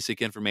pieces of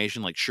basic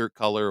information like shirt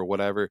color or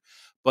whatever.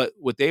 But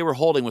what they were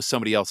holding was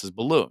somebody else's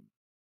balloon.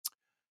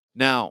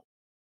 Now,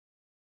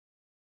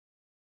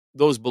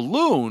 those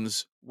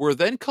balloons were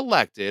then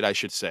collected, I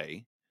should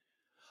say,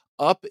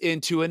 up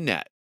into a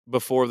net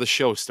before the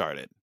show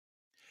started.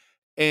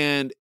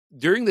 And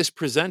during this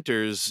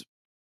presenter's,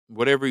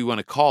 whatever you want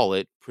to call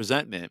it,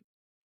 presentment,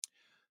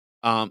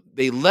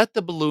 they let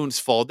the balloons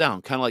fall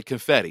down, kind of like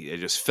confetti. They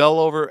just fell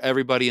over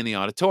everybody in the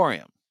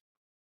auditorium.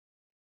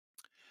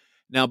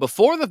 Now,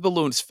 before the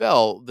balloons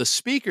fell, the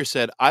speaker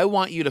said, I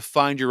want you to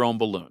find your own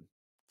balloon.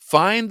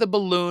 Find the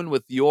balloon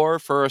with your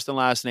first and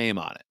last name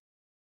on it.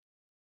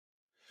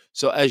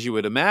 So, as you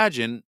would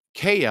imagine,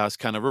 chaos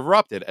kind of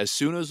erupted. As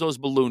soon as those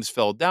balloons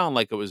fell down,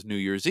 like it was New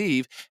Year's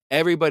Eve,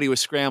 everybody was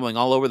scrambling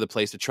all over the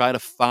place to try to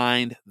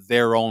find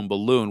their own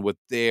balloon with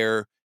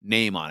their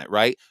name on it,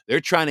 right? They're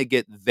trying to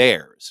get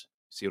theirs.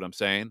 See what I'm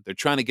saying? They're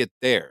trying to get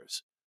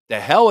theirs. The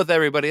hell with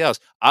everybody else.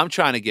 I'm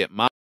trying to get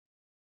mine.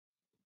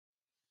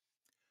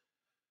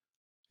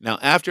 Now,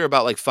 after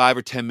about like 5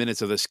 or 10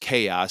 minutes of this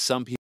chaos,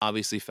 some people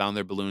obviously found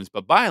their balloons,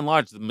 but by and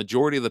large, the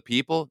majority of the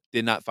people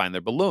did not find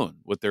their balloon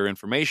with their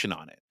information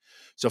on it.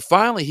 So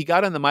finally, he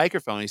got on the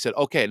microphone. He said,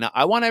 okay, now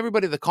I want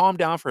everybody to calm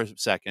down for a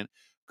second.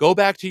 Go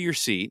back to your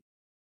seat.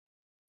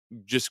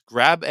 Just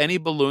grab any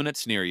balloon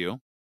that's near you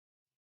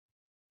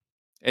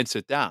and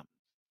sit down.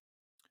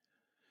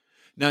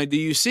 Now, do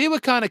you see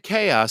what kind of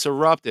chaos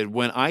erupted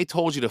when I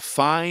told you to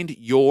find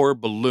your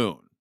balloon?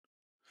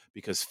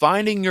 Because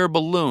finding your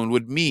balloon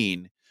would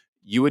mean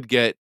you would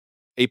get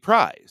a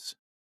prize.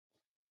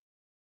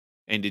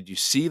 And did you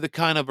see the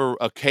kind of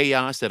a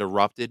chaos that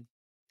erupted?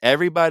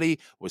 Everybody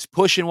was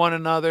pushing one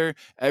another.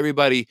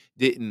 Everybody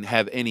didn't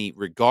have any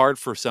regard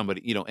for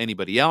somebody,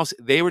 anybody else.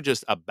 They were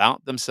just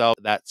about themselves.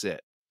 That's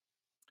it.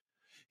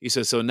 He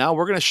says, so now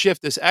we're going to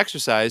shift this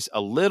exercise a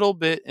little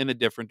bit in a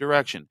different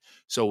direction.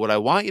 So what I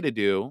want you to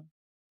do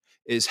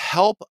is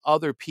help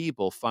other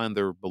people find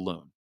their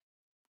balloon.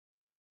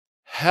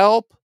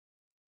 Help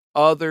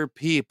other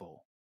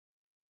people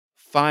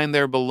find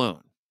their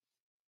balloon.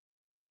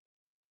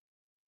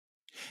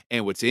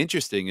 And what's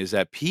interesting is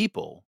that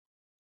people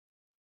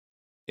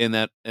in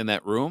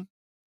that room,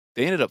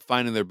 they ended up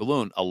finding their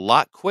balloon a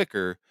lot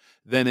quicker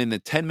than in the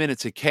 10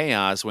 minutes of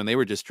chaos when they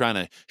were just trying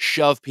to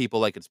shove people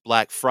like it's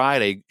Black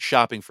Friday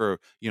shopping for,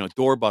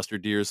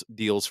 doorbuster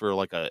deals for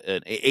like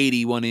an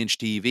 81-inch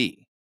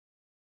TV.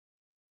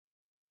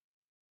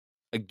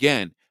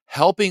 Again,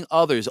 helping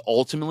others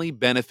ultimately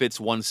benefits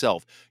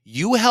oneself.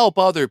 You help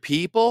other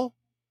people,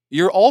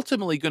 you're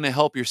ultimately going to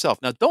help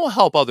yourself. Now, don't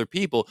help other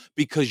people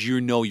because you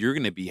know you're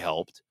going to be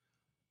helped.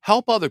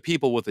 Help other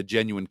people with a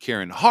genuine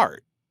caring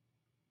heart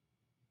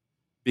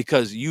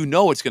because you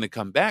know it's going to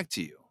come back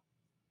to you.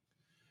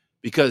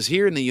 Because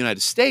here in the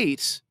United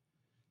States,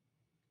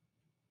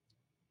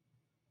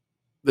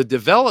 the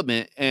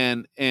development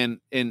and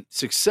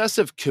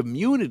successive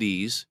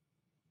communities,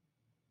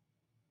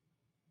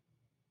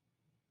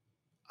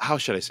 how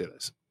should I say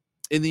this?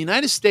 In the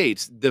United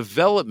States,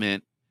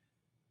 development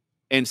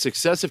and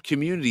successive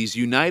communities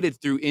united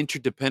through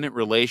interdependent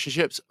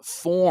relationships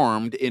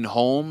formed in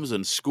homes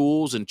and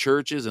schools and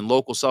churches and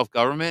local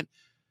self-government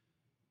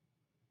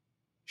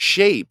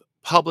shape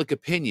public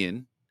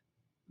opinion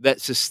that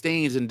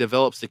sustains and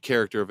develops the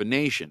character of a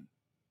nation.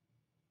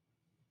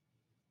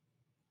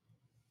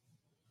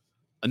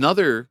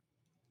 Another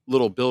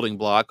little building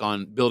block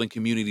on building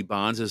community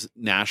bonds is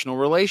national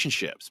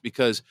relationships,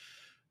 because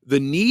the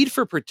need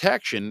for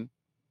protection,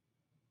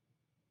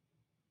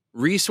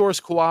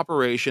 resource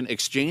cooperation,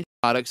 exchange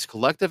products,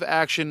 collective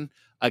action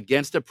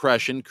against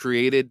oppression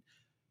created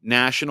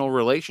national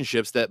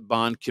relationships that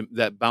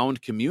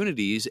bound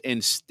communities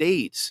and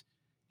states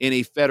in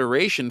a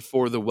federation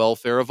for the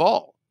welfare of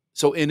all.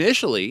 So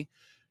initially,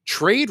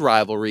 trade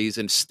rivalries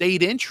and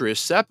state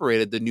interests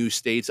separated the new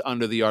states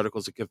under the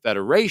Articles of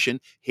Confederation,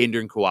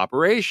 hindering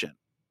cooperation.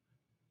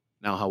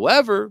 Now,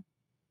 however,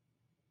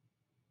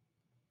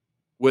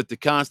 with the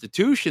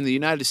Constitution, the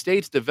United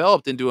States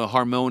developed into a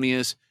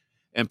harmonious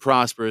and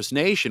prosperous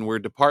nation where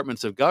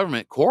departments of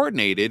government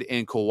coordinated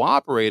and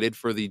cooperated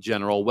for the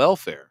general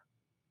welfare.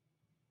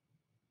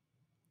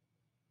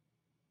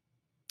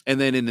 And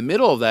then in the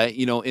middle of that,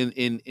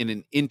 in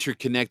an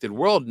interconnected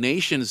world,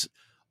 nations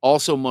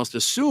also must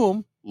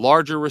assume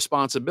larger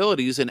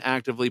responsibilities and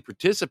actively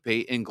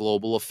participate in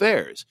global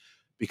affairs,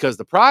 because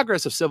the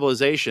progress of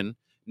civilization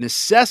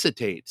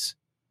necessitates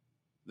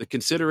the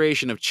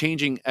consideration of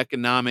changing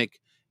economic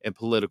and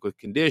political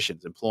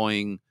conditions,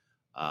 employing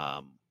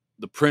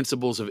the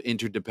principles of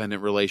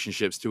interdependent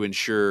relationships to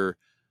ensure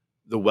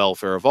the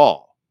welfare of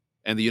all.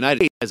 And the United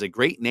States, as a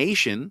great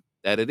nation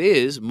that it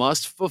is,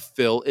 must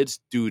fulfill its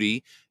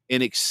duty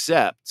and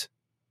accept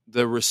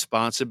the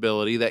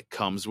responsibility that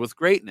comes with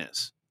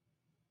greatness.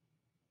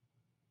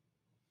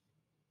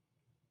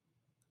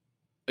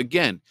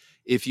 Again,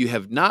 if you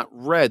have not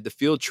read the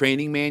Field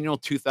Training Manual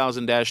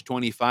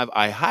 2000-25,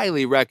 I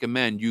highly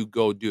recommend you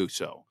go do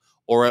so,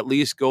 or at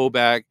least go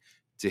back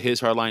to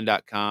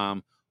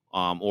hishardline.com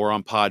or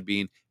on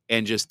Podbean,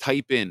 and just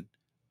type in.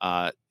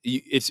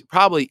 It's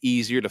probably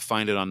easier to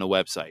find it on the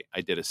website.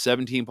 I did a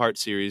 17-part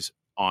series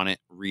on it,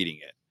 reading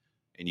it.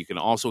 And you can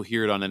also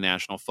hear it on a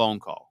national phone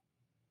call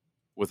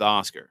with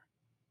Oscar.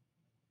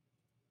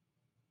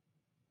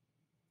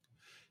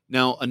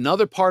 Now,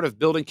 another part of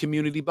building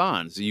community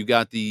bonds, you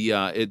got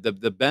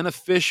the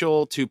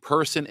beneficial to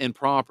person and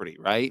property,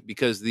 right?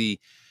 Because the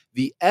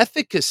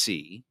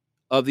efficacy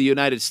of the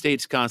United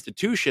States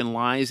Constitution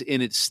lies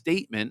in its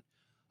statement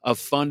of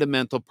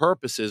fundamental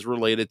purposes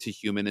related to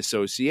human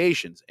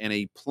associations and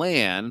a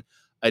plan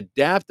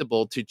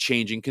adaptable to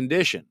changing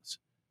conditions.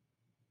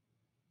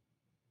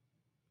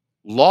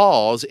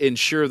 Laws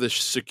ensure the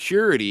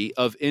security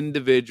of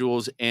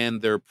individuals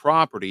and their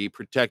property,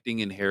 protecting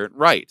inherent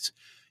rights.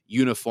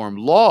 Uniform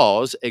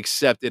laws,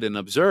 accepted and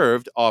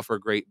observed, offer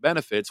great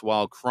benefits,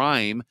 while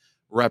crime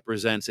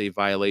represents a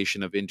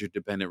violation of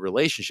interdependent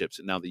relationships.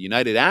 Now, the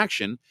united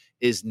action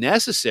is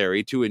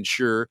necessary to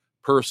ensure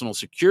personal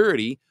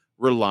security,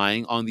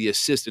 relying on the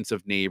assistance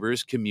of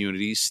neighbors,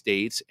 communities,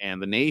 states,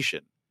 and the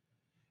nation.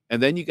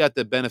 And then you got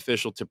the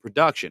beneficial to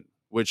production,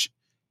 which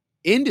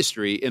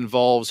industry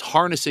involves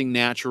harnessing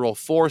natural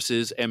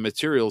forces and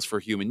materials for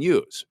human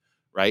use,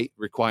 right?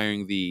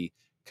 Requiring the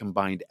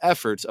combined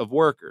efforts of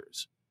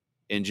workers,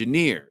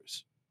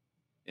 engineers,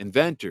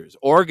 inventors,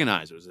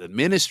 organizers,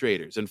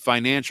 administrators, and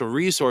financial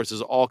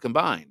resources all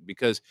combined.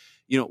 Because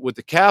with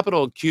the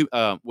capital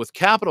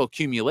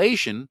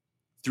accumulation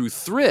through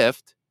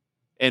thrift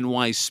and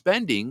wise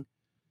spending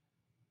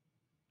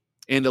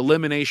and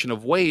elimination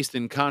of waste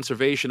and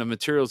conservation of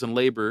materials and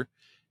labor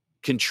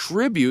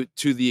contribute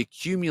to the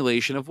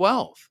accumulation of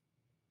wealth.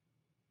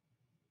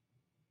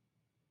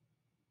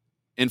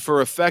 And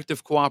for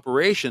effective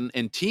cooperation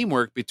and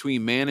teamwork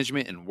between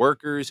management and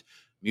workers,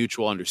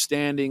 mutual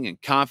understanding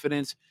and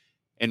confidence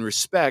and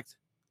respect,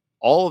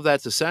 all of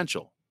that's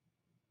essential.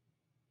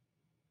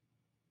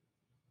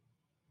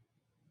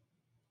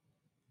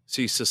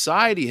 See,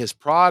 society has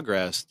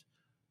progressed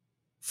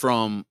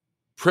from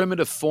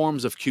primitive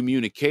forms of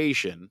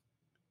communication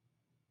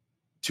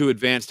to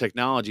advanced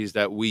technologies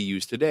that we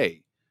use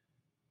today.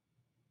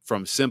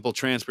 From simple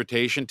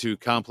transportation to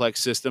complex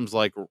systems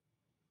like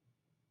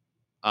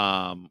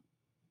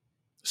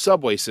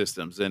subway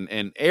systems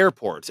and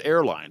airports,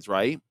 airlines,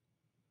 right?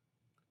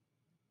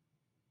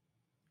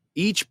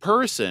 Each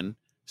person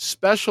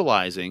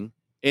specializing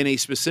in a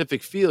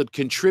specific field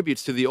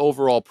contributes to the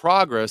overall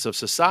progress of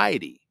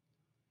society.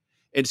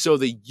 And so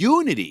the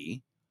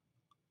unity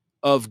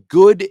of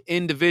good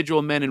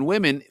individual men and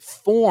women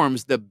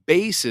forms the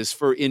basis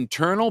for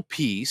internal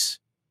peace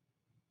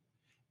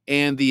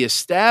and the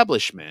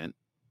establishment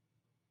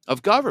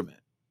of government.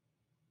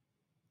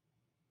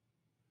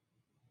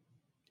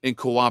 In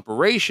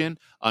cooperation,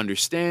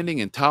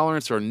 understanding, and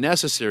tolerance are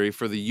necessary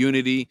for the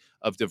unity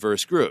of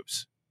diverse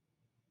groups.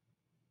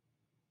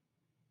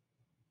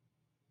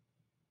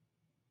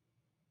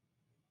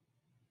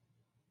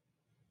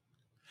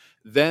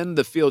 Then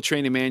the field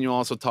training manual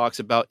also talks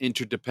about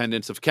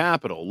interdependence of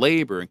capital,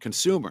 labor, and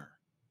consumer.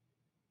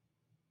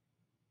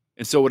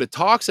 And so what it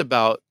talks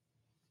about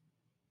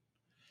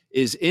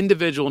is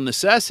individual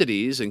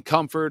necessities and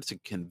comforts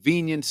and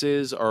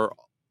conveniences are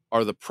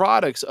the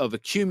products of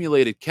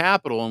accumulated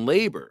capital and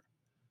labor,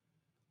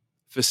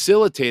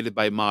 facilitated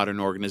by modern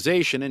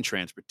organization and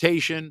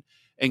transportation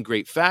and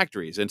great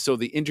factories. And so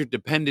the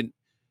interdependent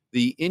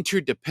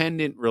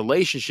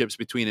relationships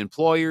between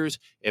employers,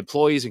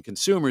 employees, and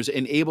consumers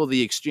enable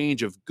the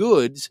exchange of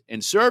goods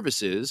and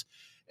services.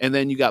 And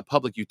then you got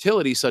public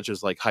utilities such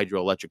as like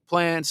hydroelectric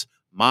plants,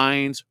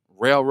 mines,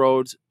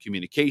 railroads,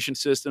 communication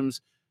systems.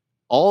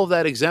 All of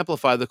that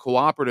exemplify the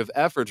cooperative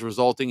efforts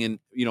resulting in,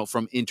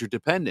 from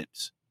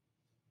interdependence.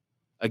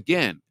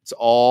 Again, it's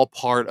all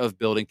part of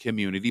building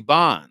community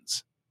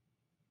bonds.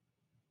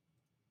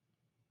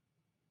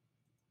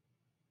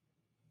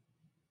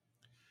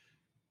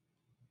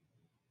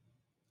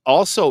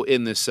 Also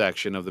in this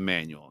section of the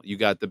manual, you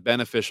got the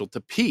beneficial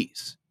to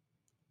peace,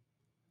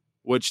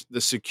 which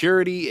the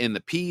security and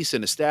the peace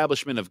and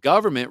establishment of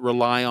government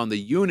rely on the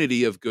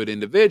unity of good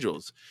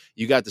individuals.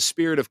 You got the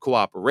spirit of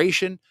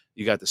cooperation,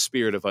 you got the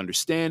spirit of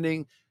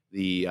understanding,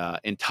 the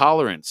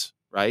intolerance,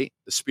 right?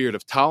 The spirit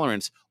of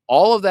tolerance.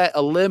 All of that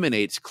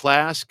eliminates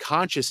class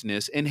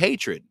consciousness and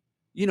hatred.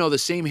 The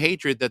same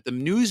hatred that the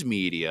news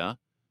media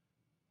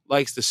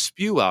likes to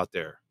spew out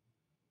there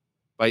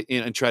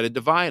and try to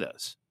divide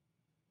us.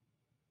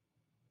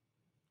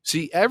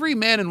 See, every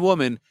man and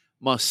woman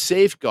must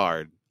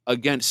safeguard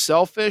against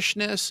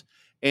selfishness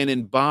and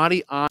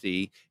embody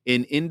honesty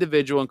in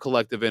individual and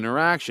collective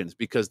interactions,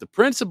 because the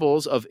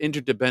principles of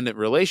interdependent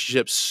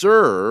relationships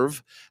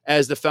serve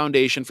as the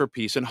foundation for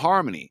peace and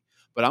harmony.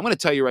 But I'm going to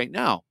tell you right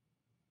now,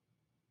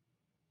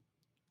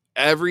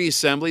 every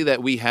assembly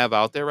that we have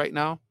out there right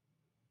now,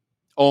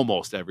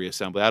 almost every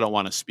assembly, I don't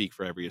want to speak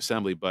for every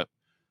assembly, but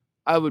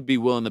I would be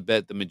willing to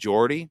bet the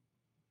majority,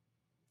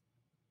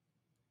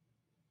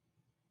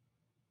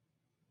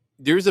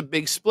 there's a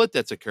big split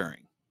that's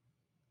occurring.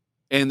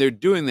 And they're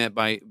doing that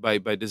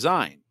by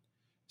design.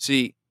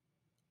 See,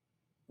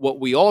 what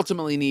we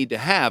ultimately need to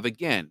have,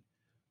 again,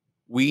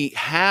 we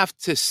have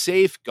to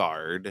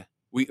safeguard,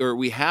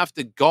 we have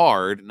to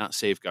guard, not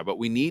safeguard, but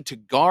we need to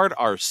guard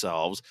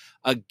ourselves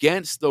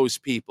against those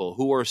people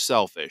who are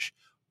selfish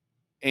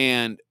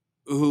and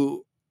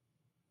who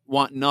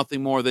want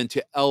nothing more than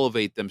to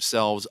elevate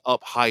themselves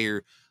up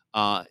higher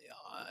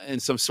in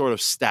some sort of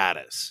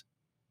status.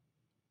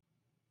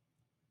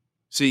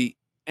 See,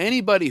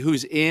 anybody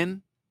who's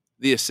in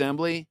the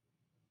assembly,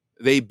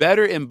 they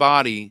better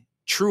embody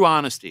true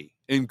honesty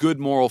and good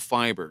moral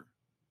fiber.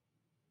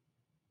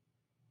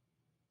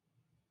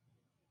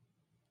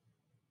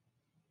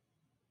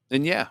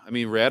 And yeah, I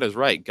mean, Rad is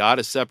right. God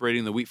is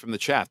separating the wheat from the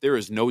chaff. There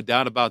is no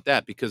doubt about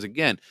that because,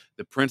 again,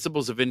 the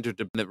principles of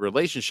interdependent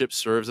relationships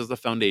serves as the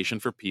foundation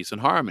for peace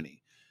and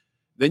harmony.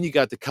 Then you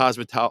got the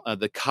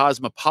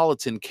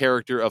cosmopolitan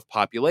character of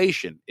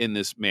population in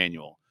this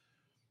manual.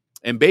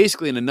 And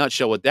basically, in a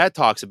nutshell, what that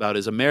talks about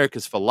is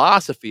America's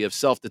philosophy of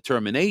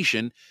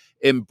self-determination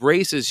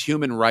embraces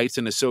human rights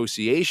and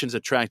associations,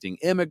 attracting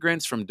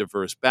immigrants from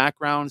diverse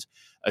backgrounds,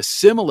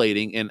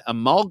 assimilating and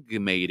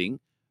amalgamating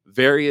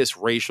various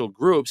racial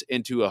groups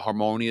into a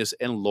harmonious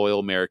and loyal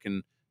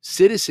American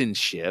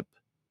citizenship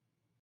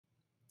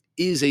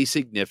is a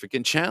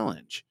significant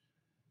challenge.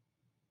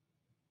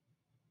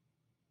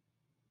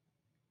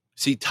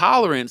 See,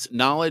 tolerance,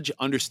 knowledge,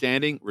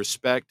 understanding,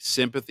 respect,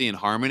 sympathy, and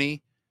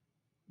harmony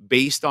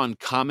based on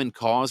common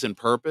cause and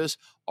purpose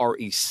are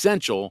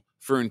essential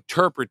for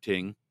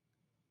interpreting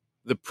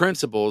the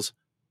principles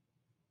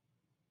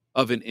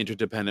of an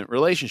interdependent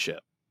relationship.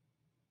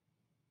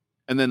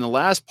 And then the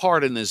last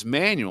part in this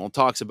manual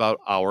talks about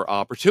our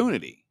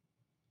opportunity.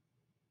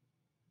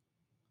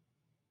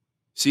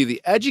 See,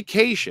 the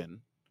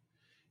education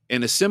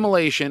and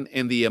assimilation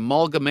and the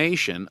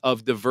amalgamation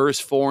of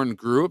diverse foreign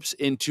groups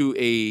into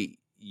a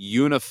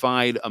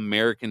unified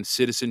American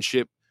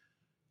citizenship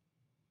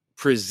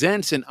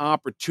presents an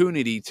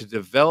opportunity to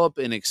develop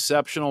an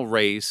exceptional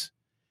race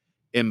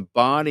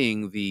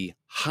embodying the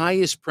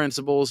highest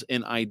principles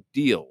and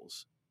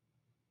ideals.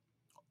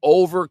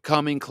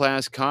 Overcoming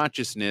class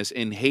consciousness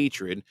and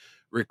hatred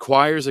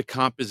requires a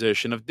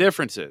composition of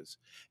differences,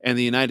 and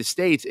the United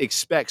States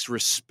expects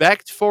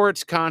respect for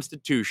its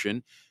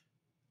Constitution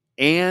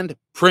and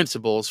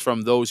principles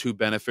from those who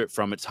benefit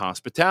from its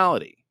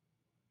hospitality.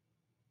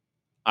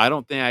 I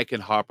don't think I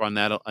can harp on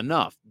that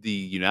enough. The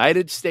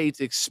United States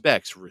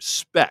expects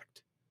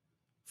respect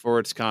for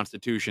its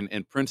Constitution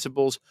and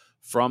principles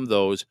from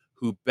those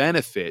who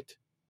benefit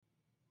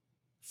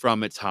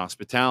from its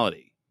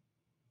hospitality.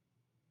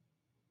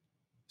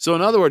 So,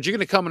 in other words, you're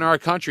going to come in our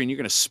country and you're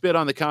going to spit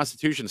on the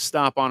Constitution,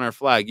 stomp on our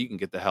flag, you can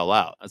get the hell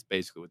out. That's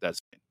basically what that's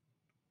saying.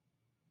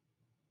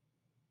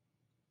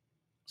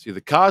 See,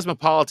 the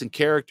cosmopolitan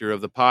character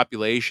of the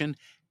population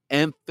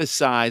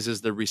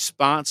emphasizes the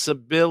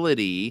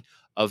responsibility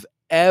of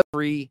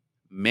every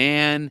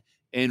man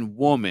and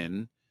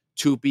woman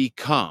to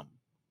become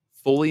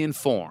fully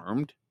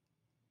informed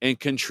and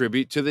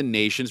contribute to the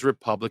nation's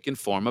Republican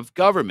form of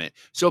government.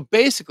 So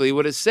basically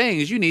what it's saying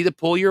is you need to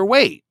pull your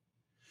weight.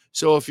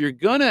 So if you're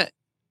going to,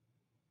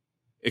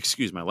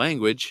 excuse my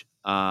language,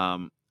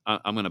 I'm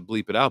going to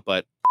bleep it out,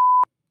 but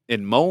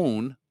and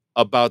moan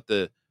about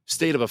the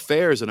state of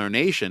affairs in our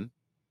nation,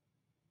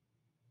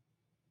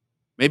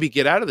 maybe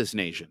get out of this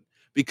nation.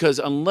 Because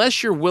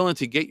unless you're willing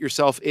to get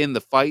yourself in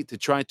the fight to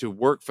try to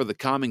work for the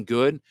common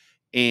good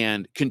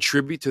and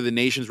contribute to the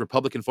nation's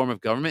Republican form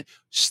of government,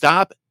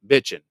 stop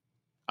bitching.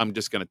 I'm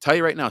just going to tell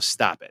you right now,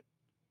 stop it.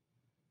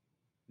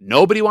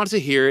 Nobody wants to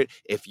hear it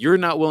if you're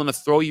not willing to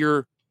throw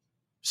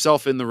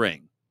yourself in the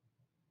ring.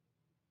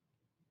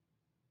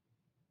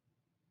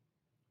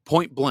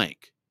 Point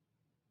blank.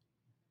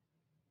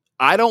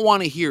 I don't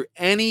want to hear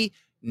any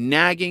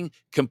nagging,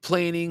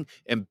 complaining,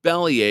 and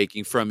belly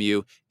aching from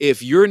you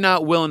if you're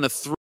not willing to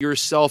throw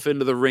yourself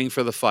into the ring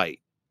for the fight.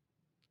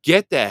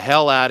 Get the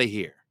hell out of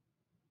here.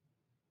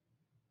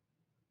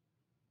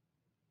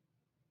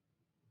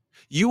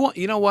 You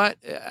know what?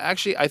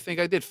 Actually, I think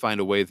I did find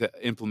a way to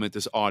implement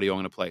this audio I'm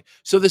going to play.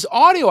 So this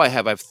audio I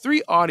have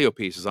 3 audio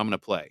pieces I'm going to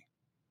play.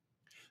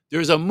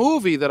 There's a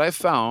movie that I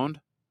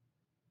found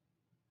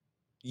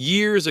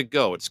years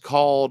ago. It's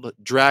called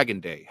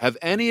Dragon Day. Have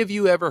any of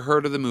you ever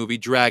heard of the movie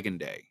Dragon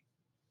Day?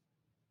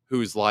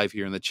 Who's live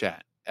here in the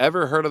chat?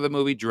 Ever heard of the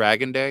movie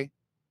Dragon Day?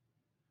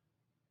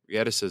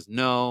 Rietta says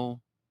no.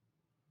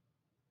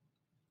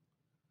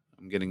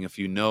 I'm getting a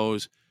few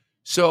no's.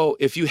 So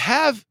if you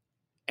have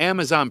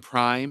Amazon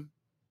Prime,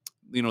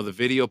 you know, the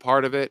video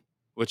part of it,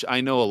 which I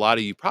know a lot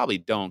of you probably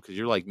don't because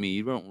you're like me.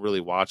 You don't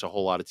really watch a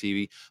whole lot of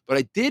TV. But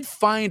I did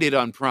find it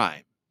on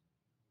Prime.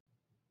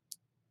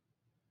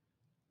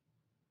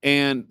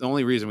 And the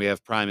only reason we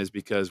have Prime is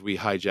because we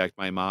hijacked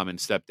my mom and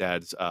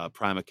stepdad's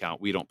Prime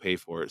account. We don't pay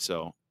for it.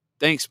 So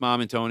thanks,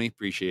 Mom and Tony.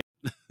 Appreciate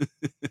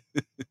it.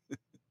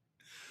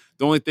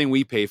 The only thing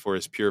we pay for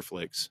is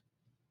PureFlix.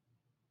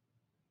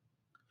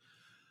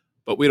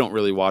 But we don't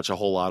really watch a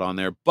whole lot on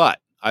there. But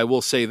I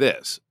will say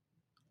this.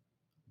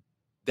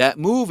 That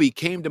movie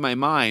came to my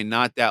mind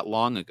not that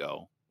long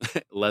ago.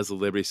 Leslie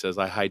Liberty says,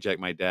 I hijacked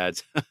my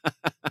dad's.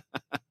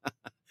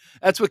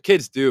 That's what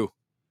kids do.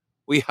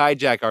 We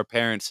hijack our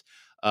parents'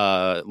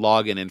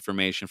 login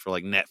information for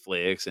like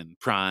Netflix and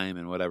Prime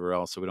and whatever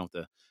else, so we don't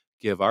have to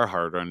give our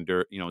hard-earned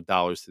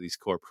dollars to these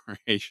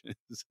corporations.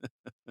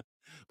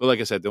 But like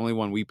I said, the only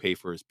one we pay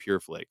for is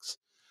PureFlix.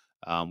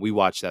 We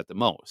watch that the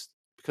most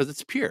because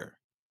it's pure.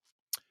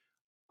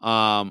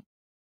 But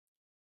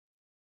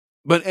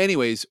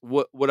anyways,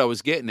 what I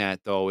was getting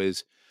at though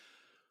is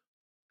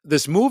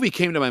this movie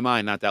came to my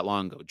mind not that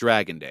long ago,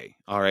 Dragon Day.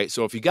 All right,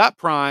 so if you got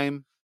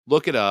Prime,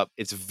 look it up.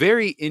 It's a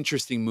very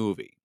interesting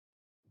movie.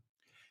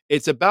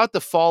 It's about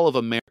the fall of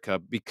America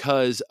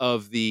because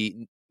of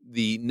the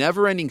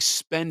never-ending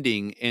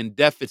spending and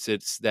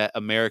deficits that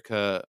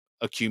America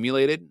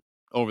accumulated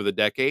over the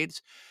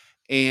decades,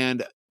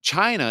 and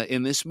China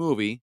in this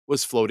movie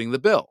was floating the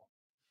bill.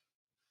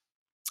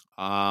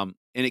 And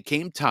it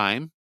came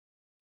time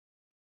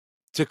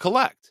to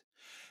collect.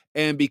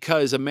 And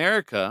because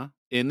America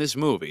in this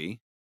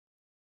movie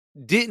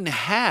didn't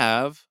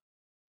have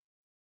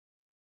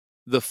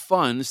the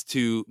funds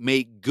to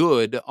make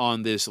good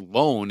on this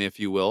loan, if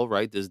you will,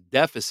 right? This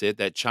deficit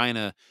that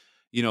China,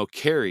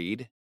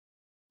 carried.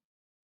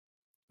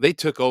 They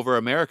took over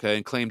America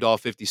and claimed all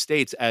 50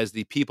 states as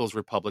the People's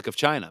Republic of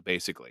China,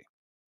 basically.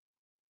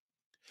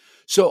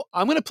 So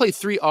I'm going to play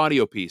 3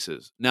 audio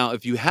pieces. Now,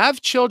 if you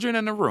have children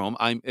in the room,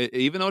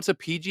 even though it's a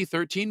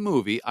PG-13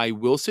 movie, I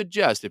will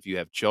suggest if you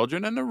have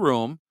children in the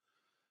room,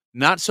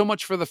 not so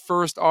much for the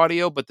first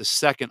audio, but the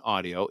second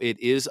audio, it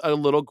is a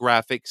little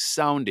graphic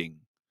sounding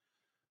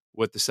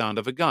with the sound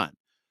of a gun.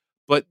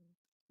 But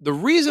the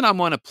reason I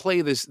want to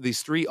play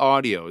these 3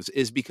 audios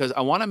is because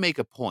I want to make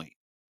a point.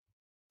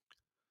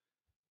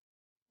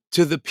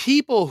 To the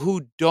people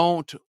who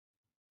don't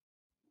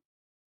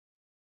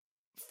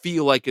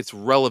feel like it's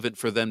relevant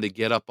for them to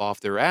get up off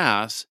their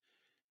ass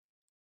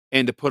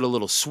and to put a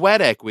little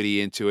sweat equity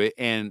into it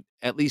and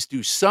at least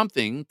do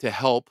something to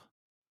help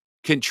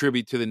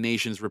contribute to the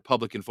nation's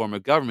Republican form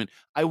of government,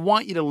 I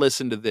want you to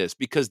listen to this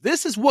because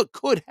this is what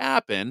could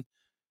happen.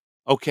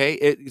 Okay,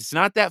 it's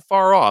not that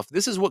far off.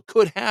 This is what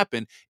could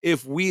happen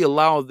if we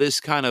allow this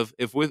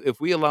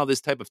if we allow this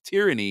type of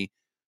tyranny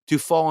to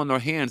fall in the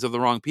hands of the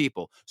wrong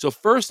people. So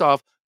first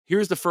off,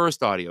 here's the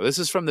first audio. This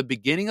is from the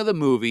beginning of the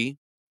movie.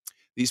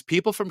 These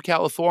people from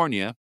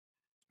California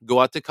go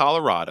out to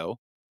Colorado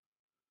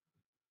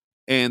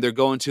and they're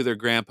going to their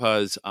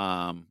grandpa's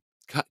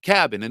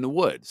cabin in the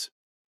woods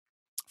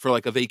for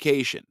like a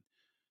vacation.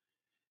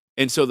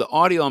 And so the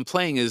audio I'm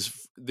playing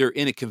is they're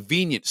in a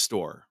convenience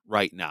store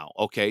right now,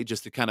 okay?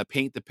 Just to kind of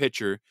paint the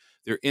picture,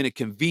 they're in a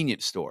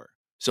convenience store.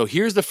 So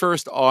here's the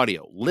first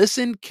audio.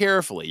 Listen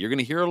carefully. You're going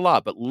to hear a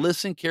lot, but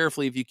listen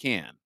carefully if you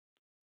can.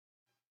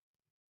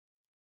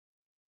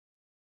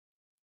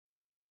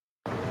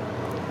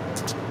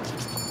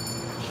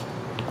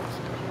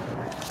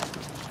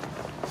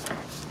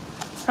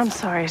 I'm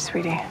sorry,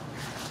 sweetie.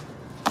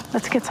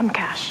 Let's get some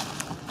cash.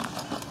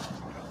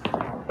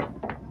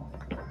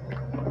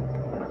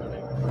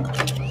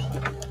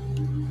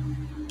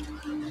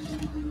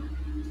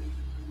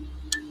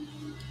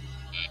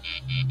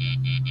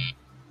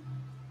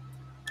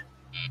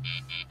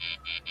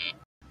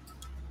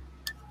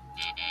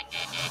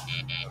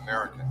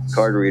 Americans.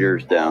 Card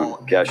readers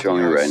down. Cash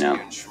only right now.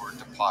 Insured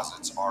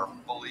deposits are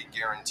fully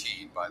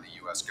guaranteed by the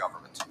U.S.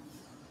 government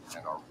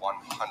and are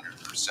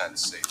 100%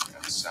 safe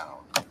and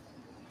sound.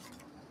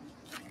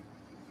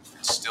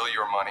 It's still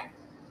your money.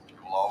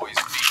 It will always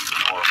be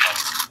your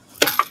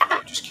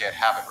money. You just can't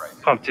have it right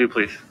now. Pump 2,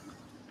 please.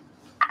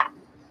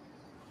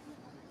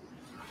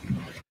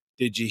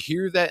 Did you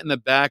hear that in the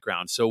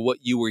background? So what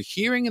you were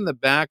hearing in the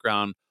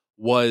background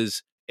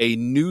was a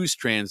news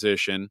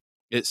transition.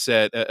 It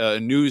said a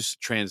news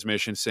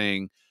transmission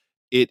saying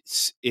it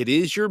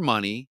is your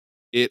money.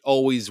 It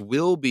always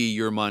will be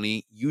your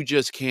money. You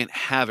just can't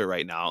have it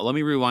right now. Let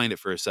me rewind it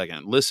for a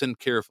second. Listen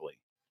carefully.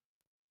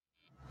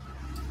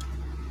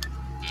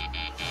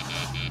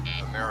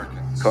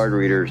 Americans. Card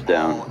readers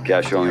down.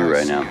 Cash only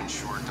right now.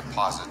 Insured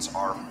deposits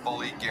are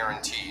fully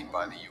guaranteed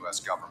by the U.S.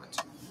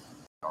 government.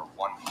 Are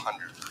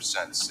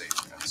 100%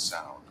 safe and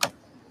sound.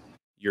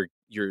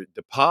 Your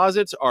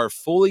deposits are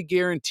fully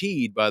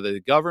guaranteed by the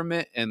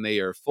government and they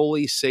are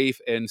fully safe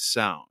and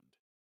sound.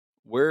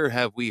 Where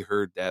have we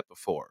heard that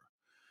before?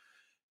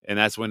 And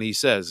that's when he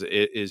says,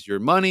 it is your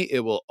money.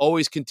 It will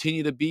always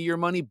continue to be your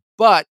money,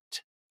 but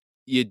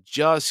you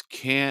just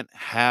can't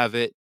have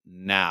it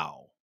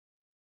now.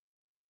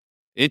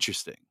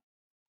 Interesting.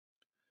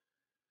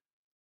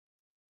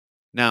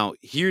 Now,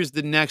 here's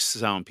the next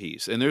sound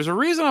piece. And there's a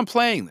reason I'm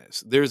playing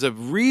this.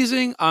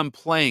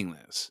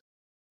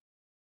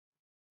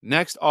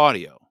 Next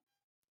audio.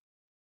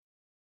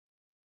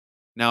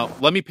 Now,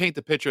 let me paint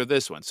the picture of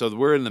this one. So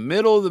we're in the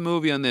middle of the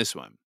movie on this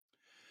one.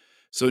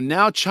 So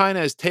now China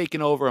has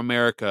taken over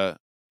America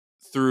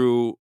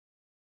through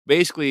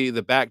basically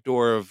the back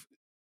door of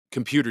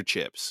computer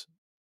chips,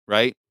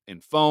 right?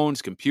 And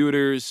phones,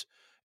 computers,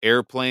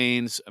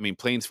 airplanes. I mean,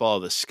 planes fall out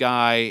of the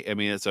sky. I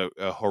mean, it's a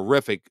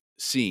horrific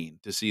scene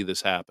to see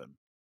this happen.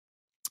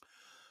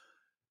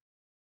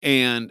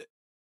 And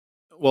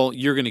Well,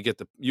 you're gonna get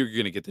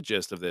the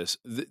gist of this.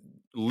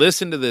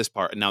 Listen to this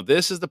part. Now,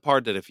 this is the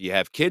part that if you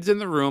have kids in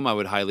the room, I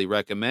would highly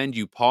recommend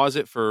you pause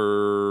it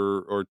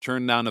or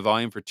turn down the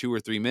volume for 2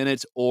 or 3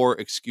 minutes, or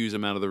excuse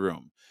them out of the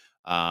room.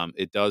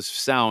 It does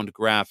sound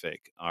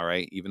graphic, all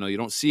right? Even though you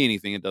don't see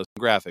anything, it does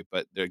sound graphic.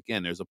 But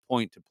again, there's a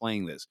point to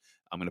playing this.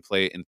 I'm gonna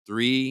play it in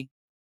 3,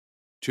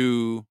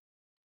 2,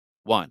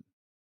 1.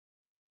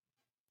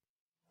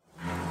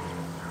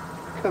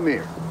 Come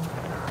here.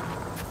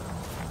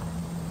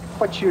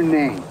 What's your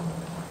name?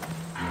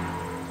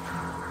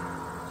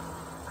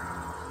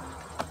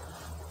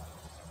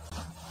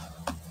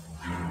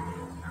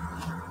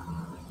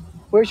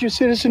 Where's your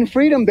Citizen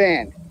Freedom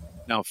Band?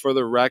 Now, for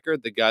the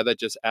record, the guy that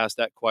just asked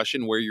that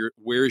question,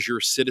 where's your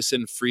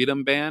Citizen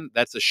Freedom Band?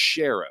 That's a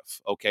sheriff,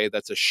 okay?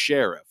 That's a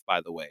sheriff, by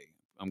the way.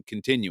 I'm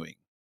continuing.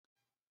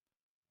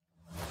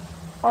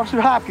 Officer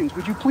Hopkins,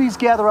 would you please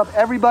gather up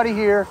everybody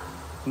here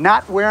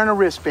not wearing a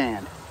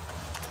wristband?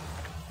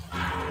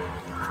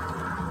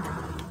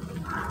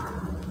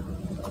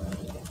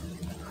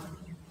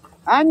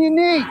 On your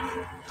knee.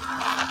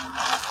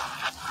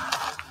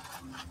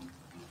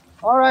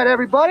 All right,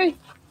 everybody.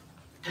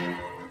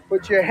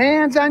 Put your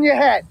hands on your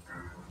head.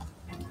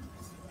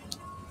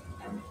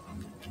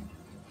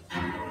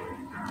 I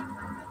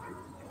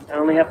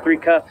only have 3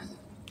 cuffs.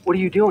 What are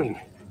you doing?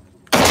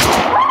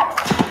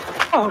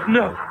 Oh,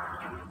 no.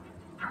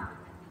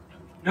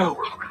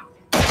 No.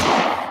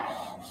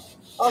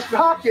 Officer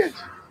Hopkins,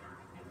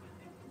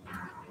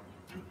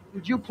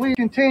 would you please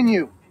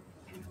continue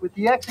with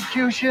the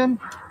execution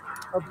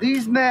of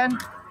these men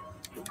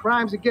for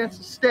crimes against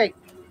the state?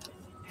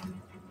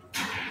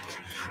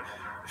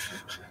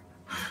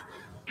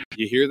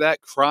 You hear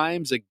that?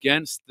 Crimes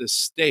against the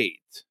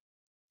state.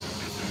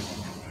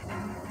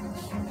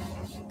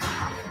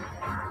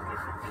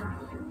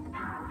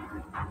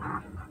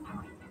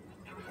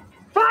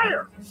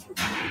 Fire!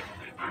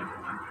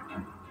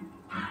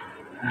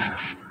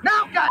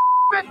 Now, God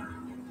it!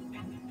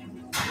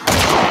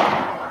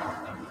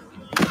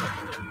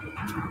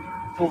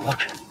 Oh, look.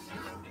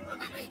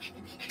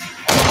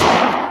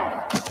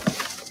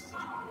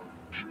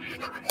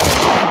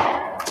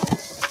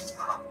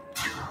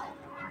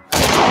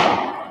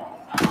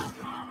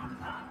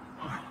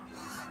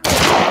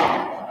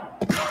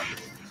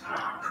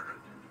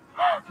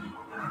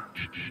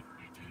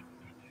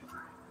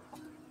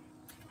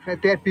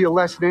 Let that be a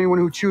lesson to anyone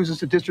who chooses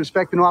to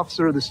disrespect an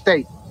officer of the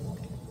state.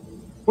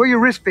 Wear your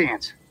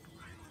wristbands.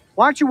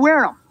 Why aren't you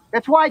wearing them?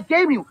 That's why I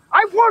gave you.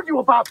 I warned you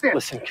about this.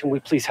 Listen, can we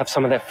please have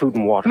some of that food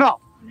and water?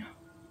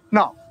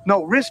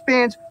 No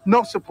wristbands,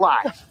 no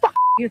supplies. The fuck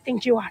you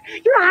think you are?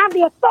 You don't have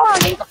the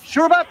authority.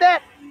 Sure about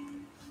that?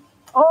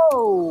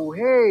 Oh,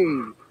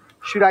 hey.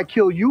 Should I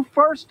kill you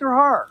first or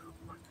her?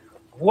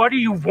 What do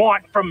you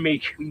want from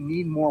me? We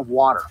need more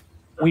water.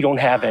 We don't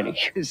have any.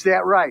 Is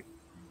that right?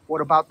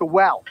 What about the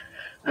well?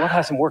 Well, it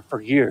hasn't worked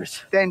for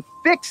years. Then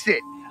fix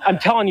it. I'm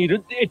telling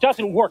you, it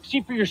doesn't work.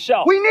 See for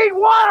yourself. We need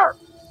water!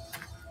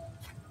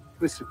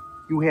 Listen,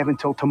 you have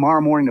until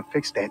tomorrow morning to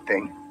fix that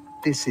thing.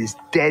 This is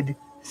dead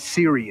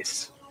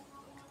serious.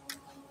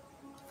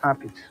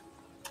 Hopkins,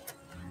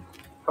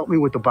 help me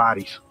with the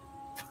bodies.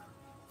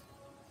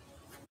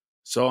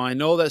 So I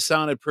know that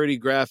sounded pretty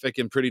graphic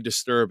and pretty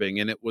disturbing,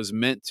 and it was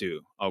meant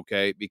to,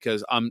 okay?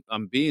 Because I'm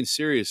being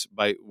serious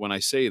by when I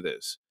say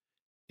this.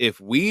 If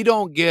we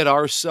don't get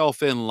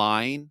ourselves in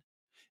line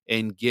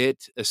and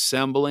get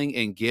assembling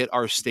and get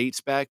our states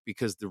back,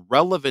 because the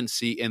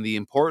relevancy and the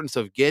importance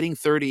of getting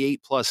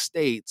 38 plus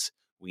states,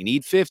 we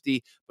need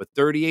 50, but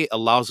 38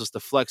 allows us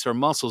to flex our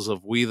muscles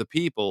of we the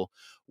people.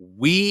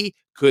 We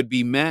could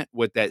be met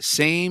with that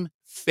same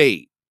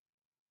fate.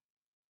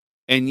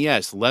 And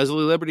yes,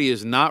 Leslie Liberty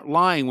is not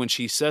lying when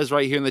she says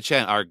right here in the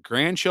chat, our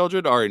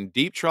grandchildren are in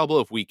deep trouble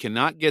if we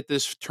cannot get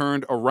this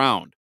turned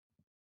around.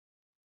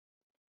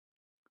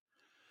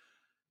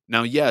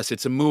 Now, yes,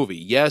 it's a movie.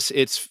 Yes,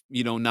 it's,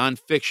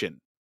 nonfiction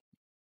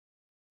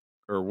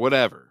or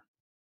whatever.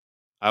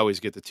 I always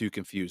get the two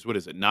confused. What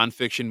is it?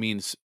 Nonfiction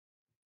means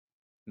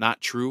not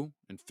true,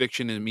 and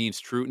fiction means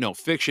true. No,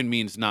 fiction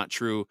means not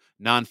true.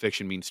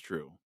 Nonfiction means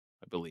true,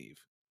 I believe.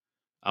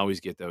 I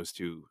always get those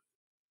two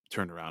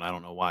turned around. I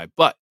don't know why,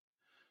 but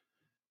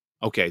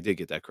okay, I did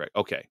get that correct.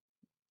 Okay.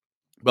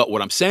 But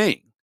what I'm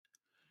saying,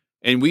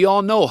 and we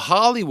all know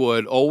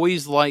Hollywood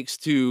always likes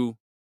to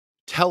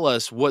tell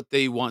us what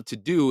they want to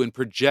do and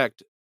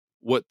project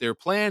what their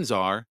plans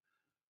are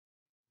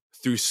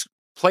through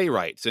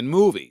playwrights and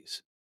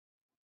movies.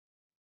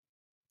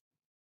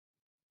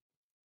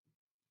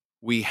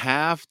 We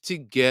have to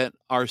get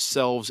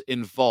ourselves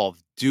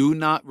involved. Do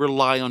not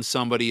rely on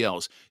somebody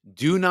else.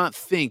 Do not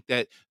think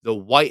that the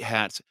white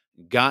hats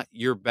got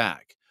your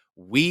back.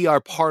 We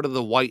are part of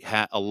the White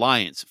Hat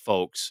Alliance,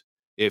 folks.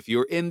 If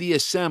you're in the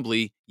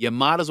assembly, you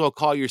might as well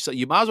go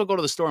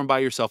to the store and buy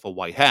yourself a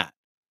white hat.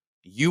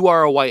 You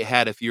are a white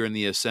hat if you're in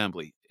the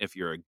assembly. If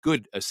you're a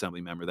good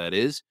assembly member, that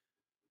is.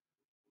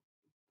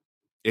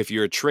 If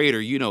you're a traitor,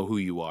 you know who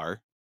you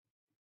are.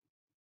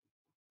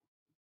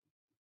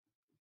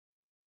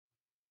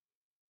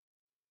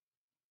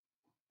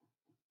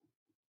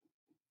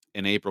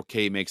 And April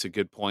K makes a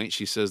good point.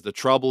 She says, the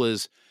trouble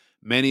is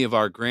many of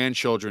our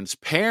grandchildren's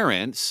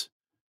parents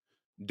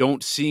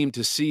don't seem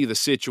to see the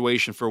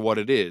situation for what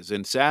it is.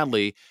 And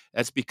sadly,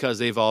 that's because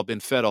they've all been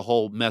fed a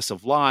whole mess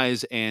of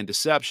lies and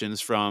deceptions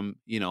from,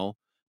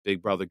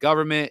 big brother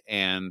government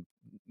and,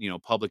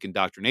 public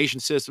indoctrination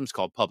systems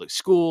called public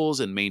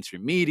schools and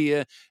mainstream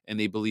media. And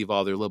they believe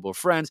all their liberal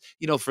friends.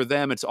 For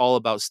them, it's all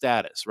about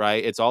status,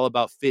 right? It's all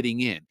about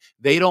fitting in.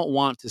 They don't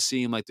want to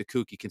seem like the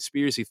kooky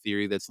conspiracy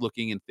theory that's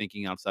looking and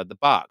thinking outside the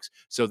box.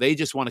 So they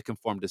just want to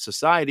conform to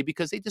society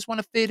because they just want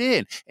to fit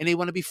in and they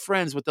want to be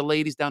friends with the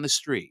ladies down the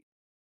street.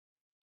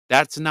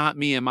 That's not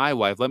me and my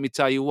wife. Let me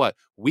tell you what,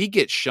 we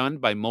get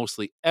shunned by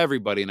mostly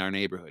everybody in our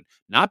neighborhood.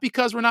 Not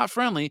because we're not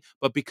friendly,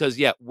 but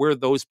because, we're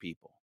those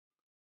people.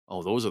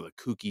 Oh, those are the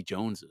kooky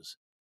Joneses.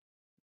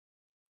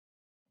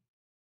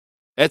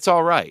 That's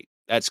all right.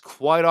 That's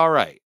quite all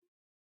right.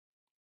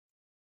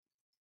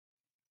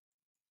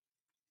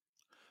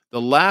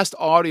 The last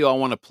audio I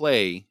want to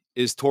play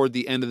is toward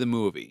the end of the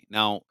movie.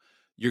 Now,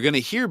 you're going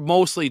to hear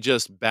mostly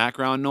just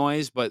background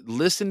noise, but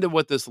listen to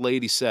what this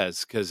lady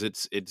says because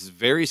it's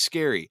very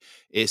scary.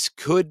 It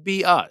could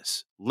be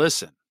us.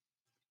 Listen.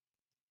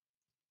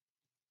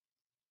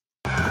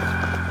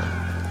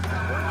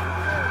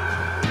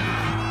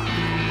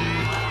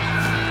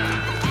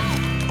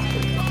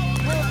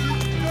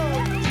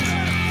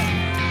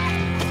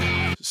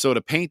 So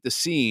to paint the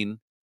scene,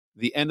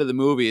 the end of the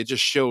movie, it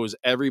just shows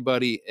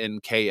everybody in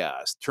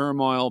chaos,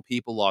 turmoil.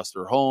 People lost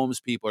their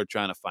homes. People are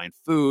trying to find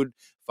food,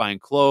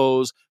 find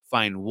clothes,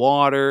 find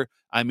water.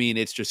 I mean,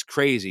 it's just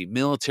crazy.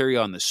 Military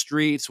on the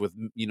streets with,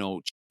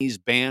 Chinese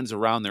bands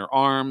around their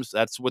arms.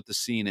 That's what the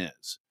scene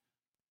is.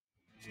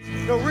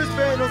 No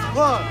wristband, no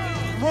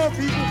supply. Come on,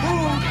 people,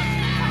 move.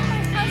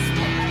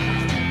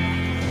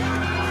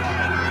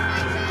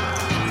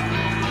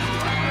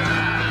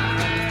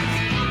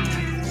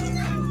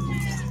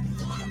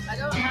 I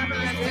don't have a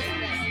red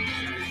wristband.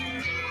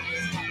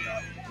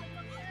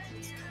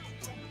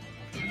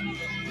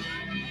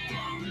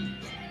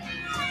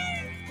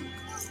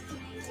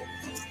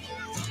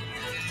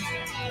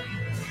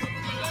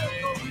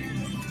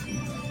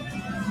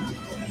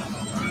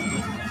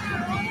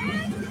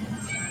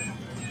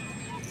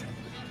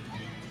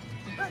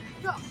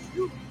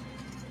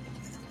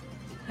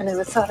 I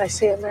never thought I'd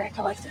see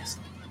America like this.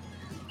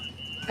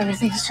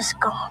 Everything's just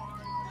gone.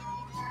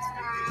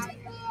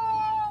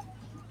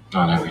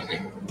 Not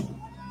everything.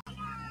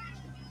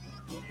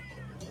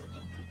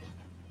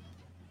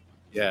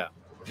 Yeah.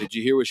 Did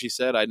you hear what she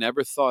said? I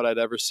never thought I'd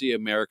ever see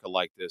America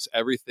like this.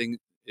 Everything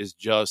is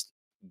just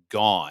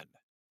gone.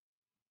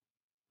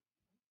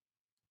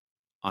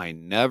 I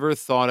never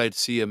thought I'd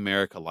see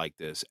America like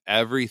this.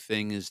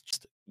 Everything is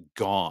just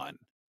gone.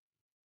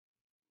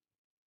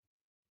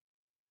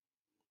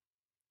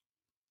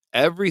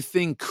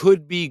 Everything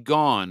could be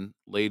gone,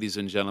 ladies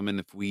and gentlemen,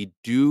 if we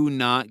do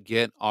not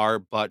get our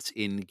butts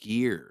in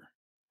gear.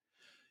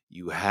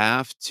 You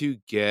have to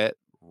get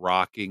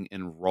rocking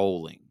and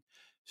rolling.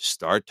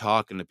 Start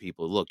talking to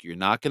people. Look, you're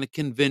not going to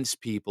convince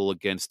people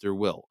against their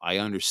will. I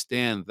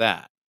understand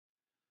that.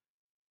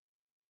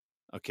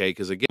 Okay,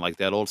 because again, like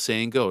that old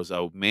saying goes,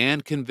 a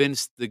man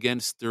convinced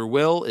against their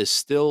will is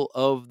still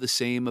of the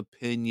same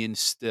opinion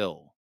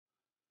still.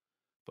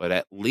 But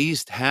at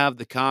least have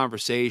the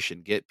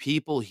conversation. Get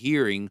people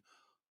hearing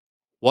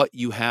what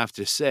you have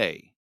to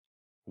say,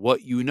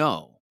 what you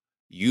know.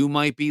 You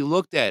might be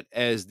looked at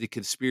as the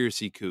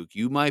conspiracy kook.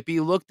 You might be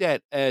looked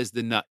at as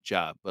the nut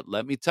job. But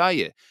let me tell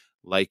you,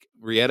 like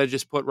Rietta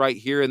just put right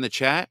here in the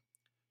chat,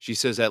 she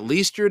says, at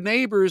least your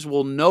neighbors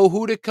will know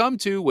who to come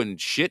to when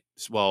shit,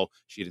 well,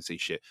 she didn't say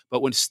shit,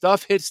 but when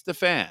stuff hits the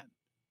fan.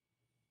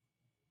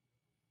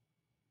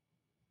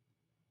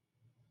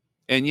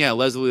 And yeah,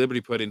 Leslie Liberty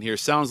put in here,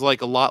 sounds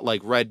like a lot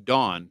like Red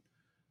Dawn.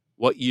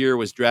 What year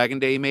was Dragon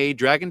Day made?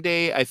 Dragon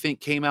Day, I think,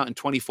 came out in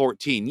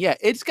 2014. Yeah,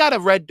 it's got a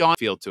Red Dawn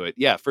feel to it.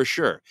 Yeah, for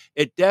sure.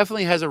 It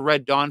definitely has a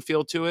Red Dawn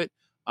feel to it.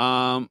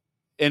 And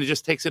it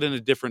just takes it in a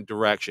different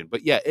direction.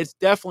 But yeah, it's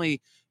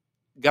definitely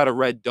got a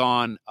Red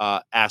Dawn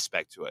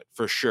aspect to it,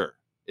 for sure.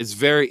 It's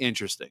very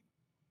interesting.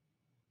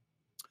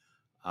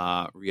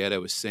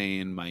 Rietta was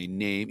saying my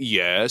name.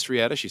 Yes,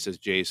 Rietta. She says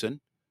Jason.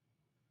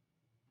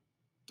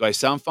 Do I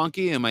sound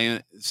funky?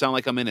 Sound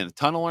like I'm in a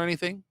tunnel or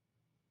anything?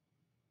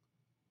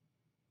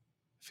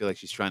 I feel like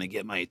she's trying to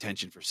get my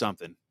attention for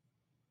something.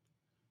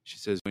 She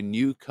says, when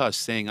you cuss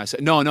saying, I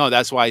said, no,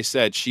 that's why I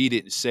said she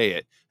didn't say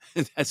it.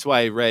 That's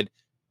why I read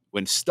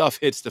when stuff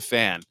hits the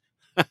fan.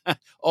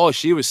 Oh,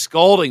 she was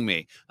scolding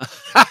me.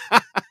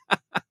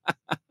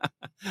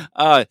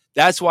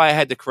 That's why I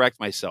had to correct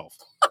myself.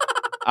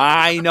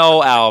 I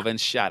know, Alvin.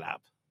 Shut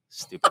up.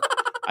 Stupid.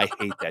 I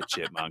hate that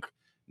chipmunk.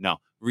 No,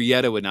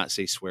 Rietta would not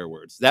say swear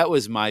words. That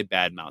was my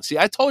bad mouth. See,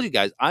 I told you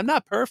guys, I'm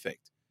not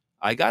perfect.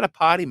 I got a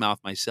potty mouth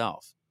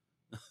myself.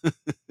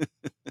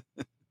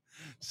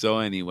 So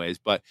anyways,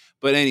 but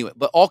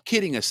all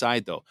kidding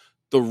aside though,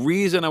 the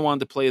reason I wanted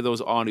to play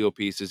those audio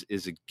pieces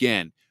is,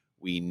 again,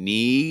 we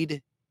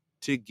need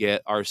to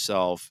get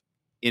ourselves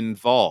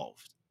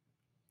involved.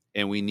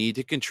 And we need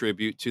to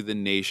contribute to the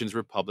nation's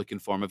Republican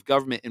form of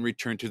government and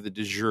return to the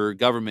de jure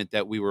government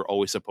that we were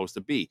always supposed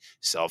to be,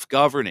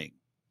 self-governing.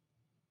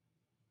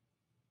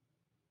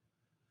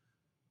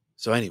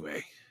 So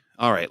anyway,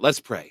 all right, let's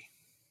pray.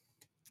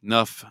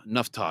 Enough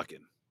talking.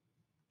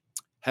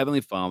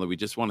 Heavenly Father, we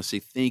just want to say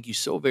thank you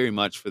so very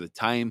much for the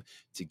time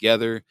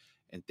together,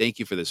 and thank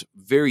you for this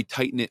very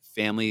tight-knit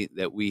family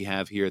that we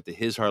have here at the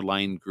His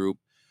Hardline group.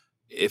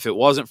 If it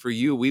wasn't for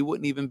you, we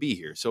wouldn't even be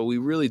here. So we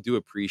really do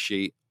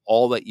appreciate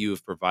all that you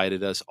have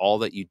provided us, all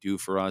that you do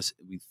for us.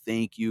 We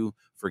thank you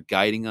for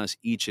guiding us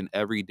each and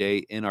every day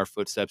in our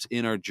footsteps,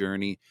 in our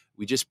journey.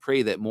 We just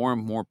pray that more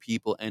and more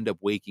people end up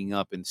waking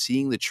up and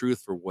seeing the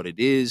truth for what it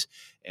is.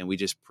 And we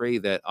just pray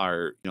that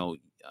our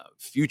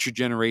future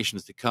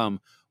generations to come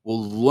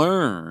will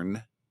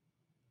learn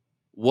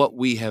what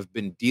we have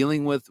been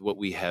dealing with, what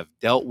we have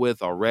dealt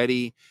with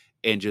already,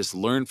 and just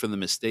learn from the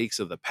mistakes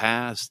of the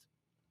past,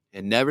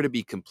 and never to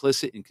be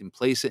complicit and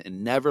complacent,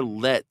 and never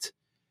let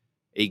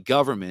a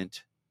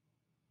government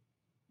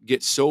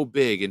get so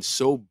big and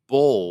so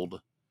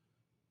bold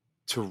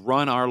to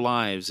run our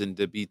lives and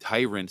to be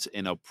tyrants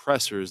and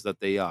oppressors that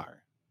they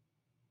are.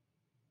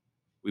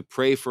 We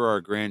pray for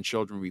our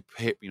grandchildren. We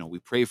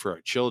pray for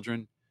our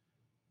children.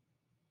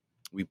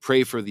 We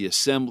pray for the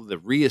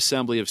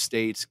reassembly of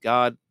states.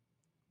 God,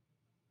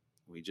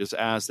 we just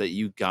ask that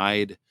you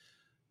guide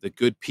the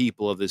good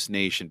people of this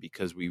nation,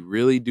 because we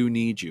really do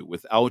need you.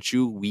 Without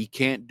you, we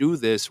can't do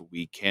this.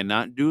 We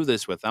cannot do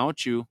this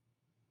without you.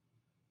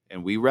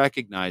 And we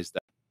recognize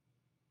that.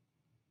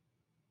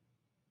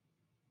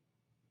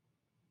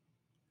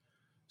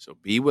 So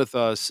be with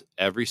us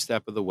every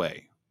step of the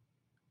way.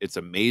 It's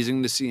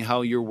amazing to see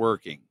how you're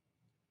working.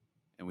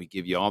 And we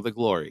give you all the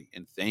glory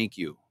and thank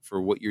you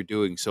for what you're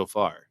doing so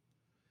far.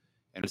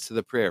 And it's to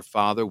the prayer,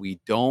 Father, we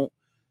don't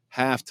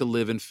have to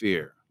live in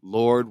fear.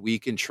 Lord, we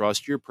can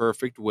trust your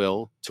perfect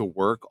will to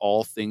work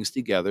all things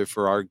together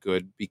for our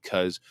good,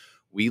 because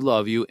we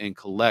love you and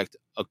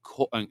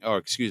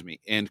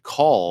and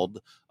called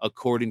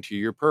according to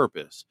your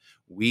purpose.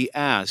 We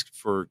ask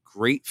for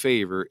great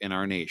favor in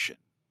our nation.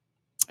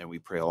 And we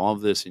pray all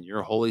of this in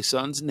your holy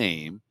Son's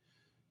name,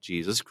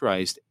 Jesus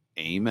Christ.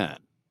 Amen.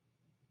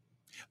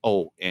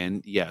 Oh,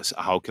 and yes,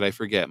 how could I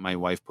forget? My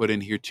wife put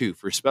in here too,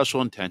 for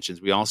special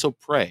intentions. We also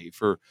pray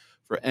for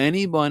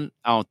anyone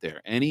out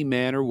there, any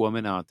man or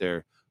woman out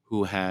there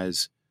who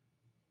has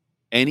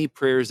any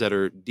prayers that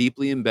are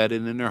deeply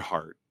embedded in their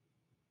heart,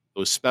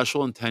 those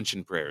special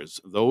intention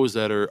prayers, those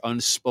that are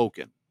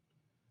unspoken.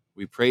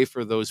 We pray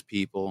for those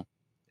people,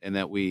 and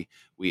that we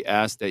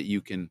ask that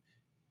you can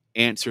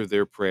answer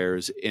their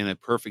prayers in a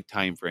perfect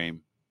time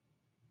frame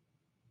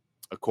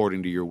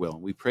according to your will.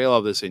 We pray all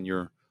of this in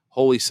your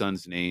holy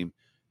Son's name,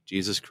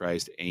 Jesus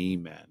Christ.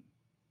 Amen.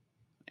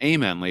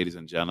 Amen, ladies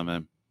and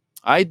gentlemen.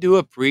 I do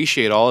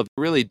appreciate all of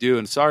you, really do.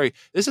 And sorry,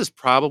 this is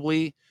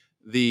probably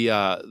the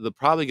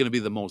probably going to be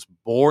the most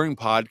boring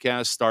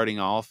podcast starting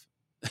off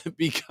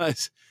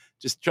because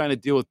just trying to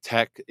deal with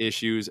tech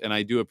issues. And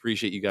I do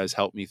appreciate you guys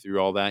help me through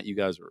all that. You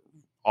guys are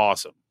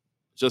awesome.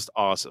 Just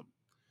awesome.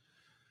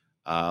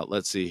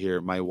 Let's see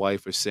here. My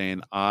wife was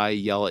saying, I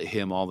yell at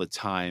him all the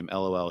time.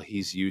 LOL,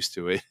 he's used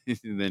to it.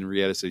 And then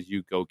Rietta says,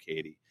 you go,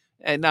 Katie.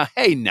 And now,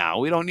 hey, now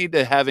we don't need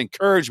to have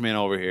encouragement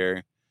over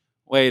here.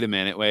 Wait a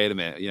minute.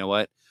 You know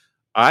what?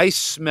 I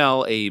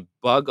smell a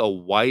bug a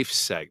wife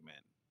segment.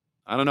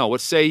 I don't know.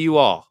 What say you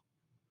all?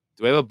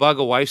 Do we have a bug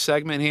a wife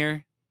segment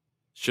here?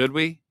 Should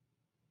we?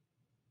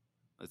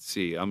 Let's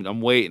see.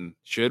 I'm waiting.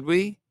 Should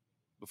we?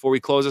 Before we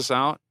close this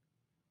out?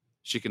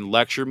 She can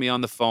lecture me on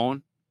the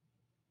phone.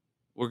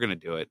 We're going to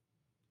do it.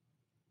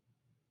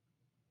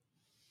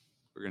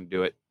 We're going to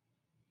do it.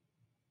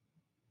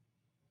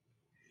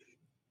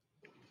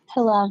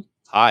 Hello.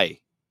 Hi.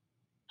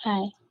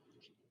 Hi.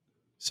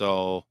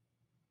 So,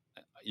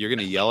 you're going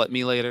to yell at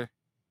me later?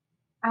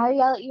 I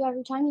yell at you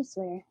every time you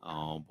swear.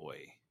 Oh,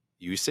 boy.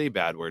 You say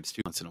bad words,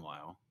 too, once in a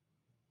while.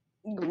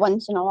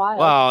 Once in a while.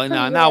 Well,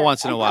 no, not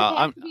once in a while.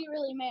 I have to be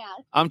really mad.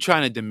 I'm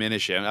trying to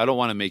diminish it. I don't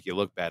want to make you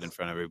look bad in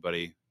front of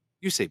everybody.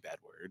 You say bad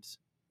words.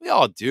 We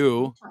all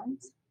do.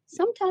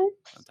 Sometimes.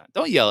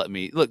 Don't yell at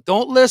me. Look,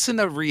 don't listen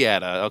to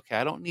Rietta, okay?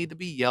 I don't need to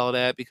be yelled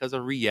at because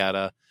of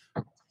Rietta.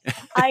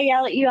 I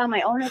yell at you on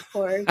my own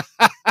accord.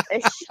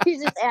 She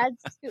just adds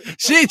to it.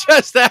 She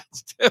just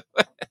adds to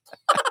it.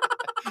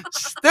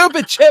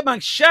 Stupid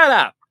chipmunk, shut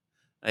up.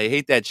 I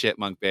hate that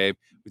chipmunk, babe.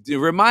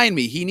 Remind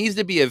me, he needs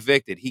to be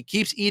evicted. He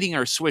keeps eating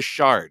our Swiss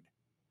chard.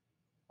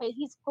 Wait,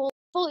 he's fully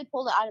pulled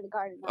it out of the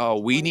garden. Oh,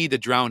 we need to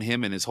drown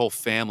him and his whole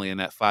family in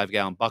that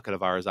 5-gallon bucket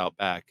of ours out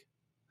back.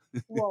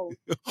 Whoa.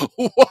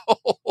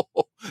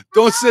 Whoa.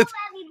 Don't sit.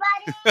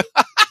 Everybody.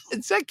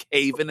 Is that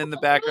Haven in the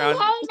background?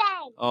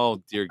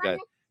 Oh, dear God.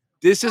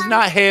 This is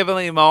not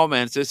Heavenly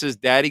Moments. This is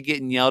Daddy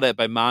getting yelled at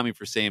by Mommy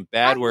for saying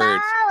bad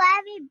words.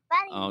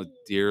 Everybody. Oh,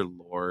 dear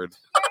Lord.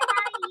 How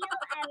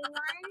are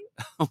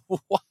you,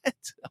 everyone? What?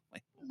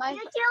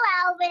 You too,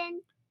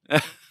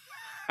 Alvin.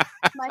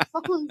 My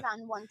phone's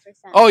on 1%.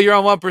 Oh, you're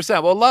on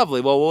 1%. Well, lovely.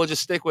 Well, we'll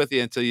just stick with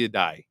you until you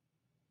die.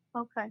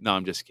 Okay. No,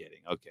 I'm just kidding.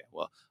 Okay,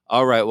 well,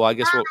 all right. Well, I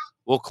guess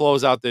we'll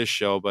close out this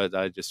show, but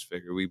I just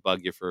figured we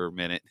bug you for a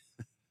minute.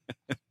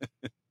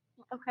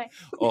 Okay.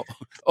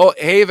 Oh,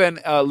 Haven.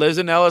 Liz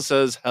and Ella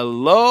says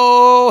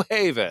hello,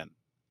 Haven.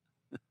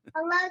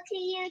 Hello to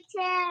you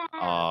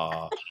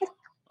too.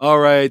 All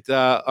right,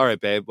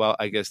 babe. Well,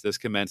 I guess this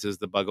commences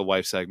the Bug a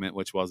Wife segment,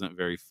 which wasn't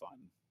very fun.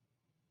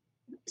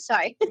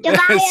 Sorry.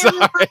 Goodbye,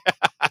 Sorry.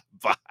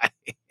 Bye.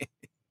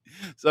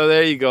 So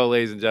there you go,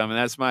 ladies and gentlemen.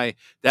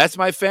 That's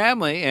my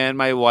family and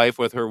my wife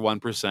with her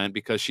 1%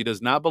 because she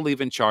does not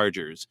believe in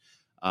chargers.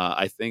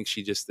 I think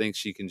she just thinks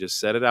she can just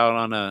set it out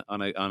on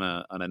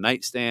a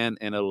nightstand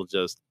and it'll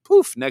just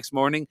poof next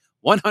morning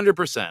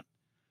 100%.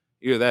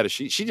 Either that or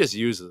she just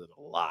uses it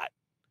a lot.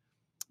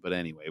 But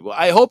anyway, well,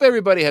 I hope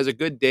everybody has a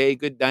good day,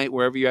 good night,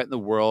 wherever you're at in the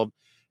world.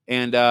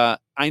 And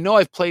I know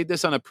I've played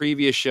this on a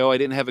previous show. I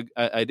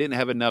didn't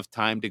have enough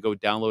time to go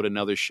download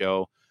another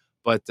show,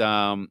 but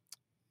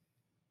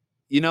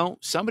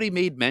somebody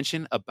made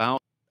mention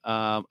about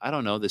I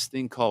don't know, this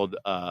thing called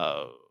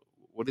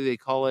what do they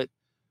call it?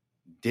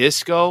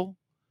 Disco.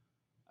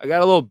 I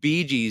got a little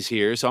Bee Gees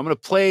here, so I'm going to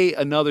play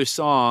another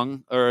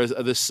song or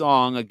the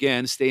song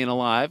again, "Staying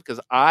Alive," because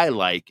I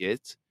like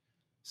it.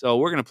 So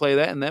we're going to play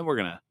that, and then we're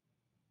gonna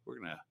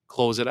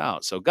close it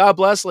out. So God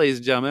bless, ladies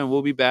and gentlemen.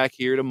 We'll be back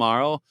here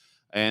tomorrow.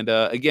 And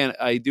again,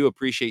 I do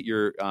appreciate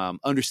your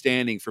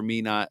understanding for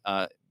me not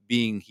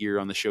being here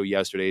on the show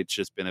yesterday. It's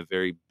just been a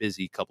very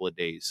busy couple of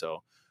days.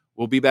 So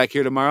we'll be back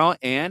here tomorrow.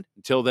 And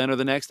until then or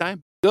the next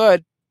time,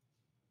 good.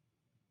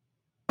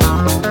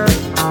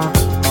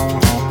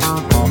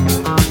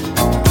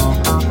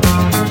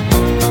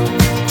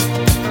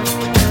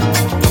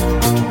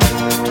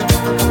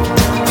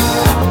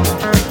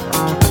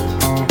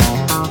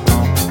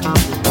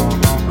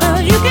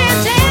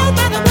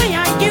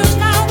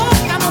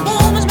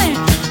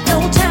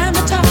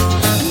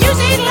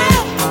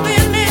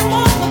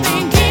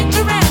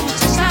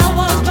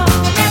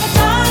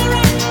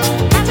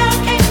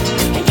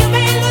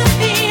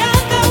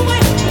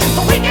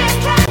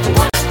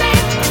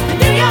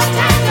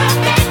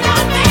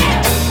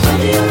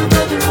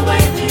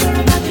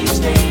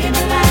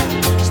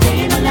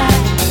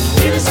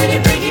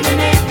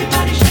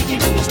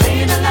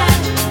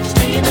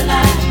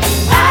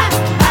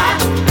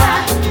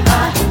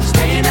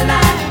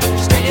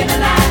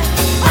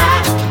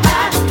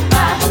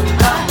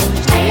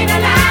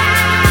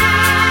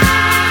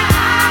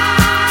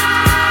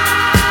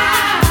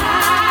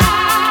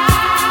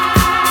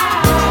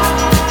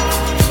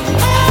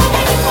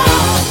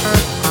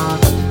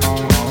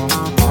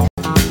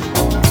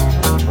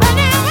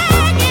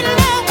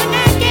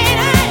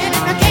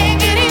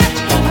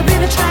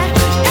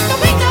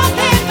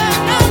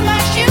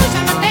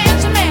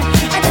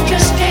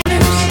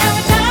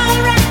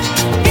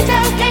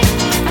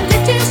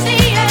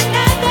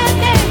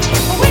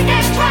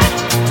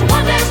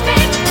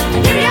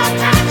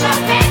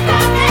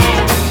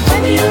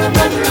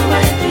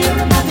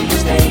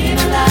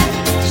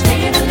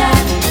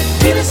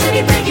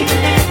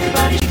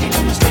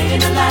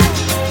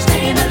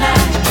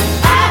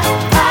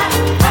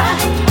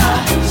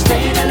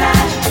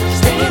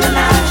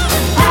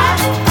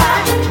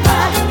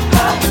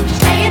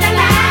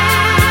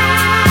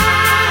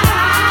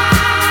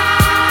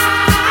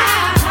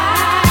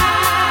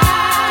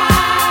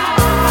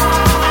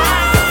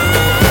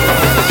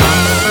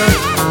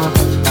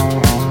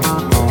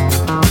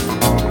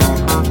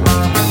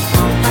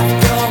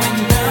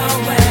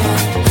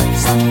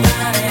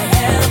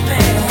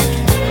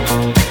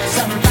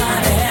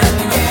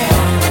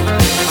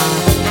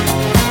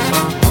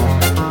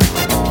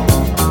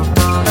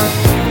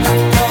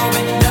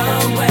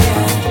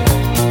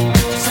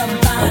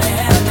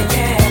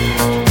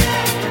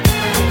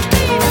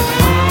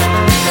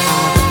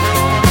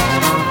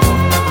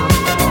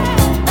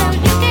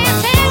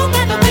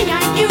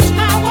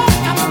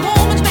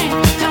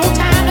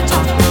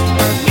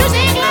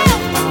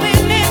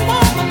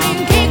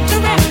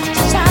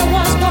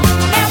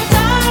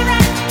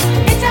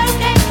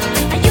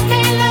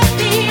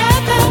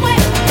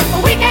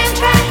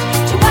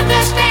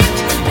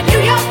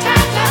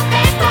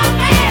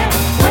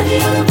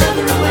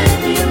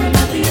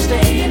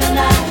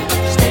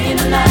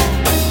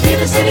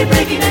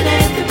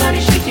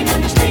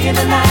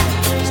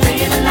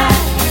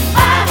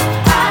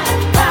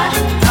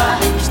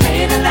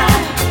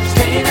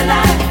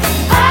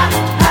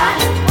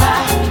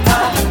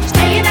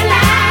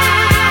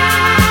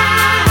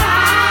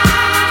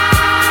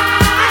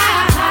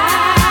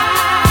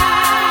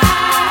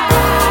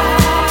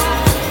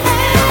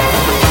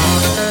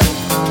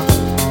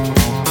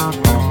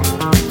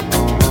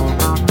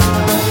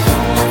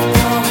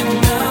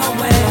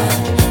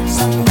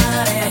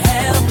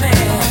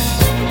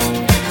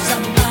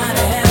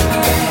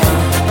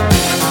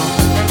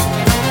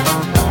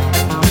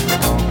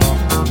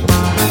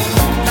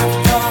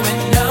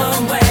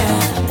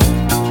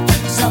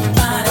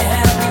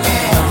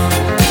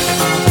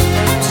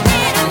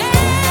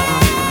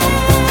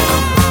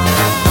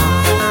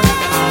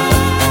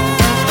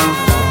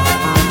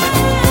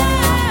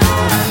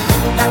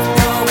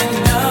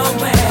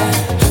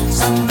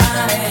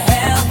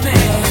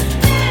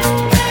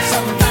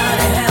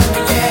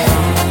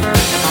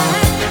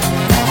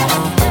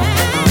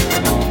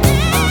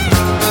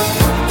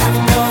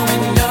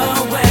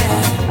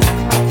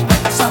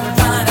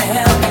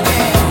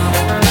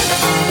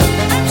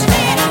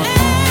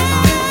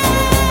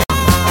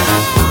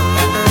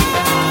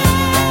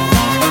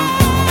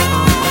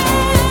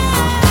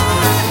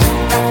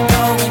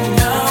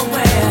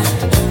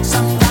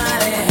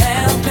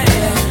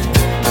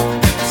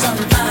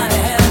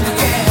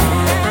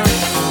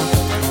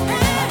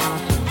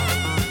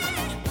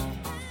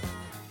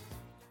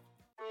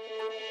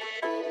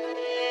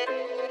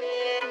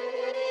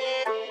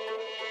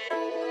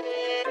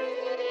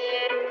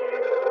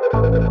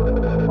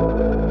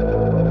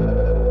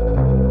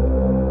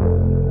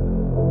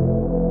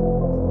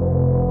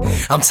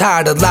 I'm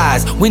tired of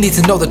lies, we need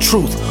to know the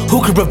truth.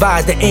 Who can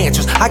provide the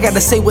answers? I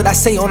gotta say what I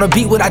say on a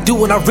beat, what I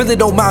do, and I really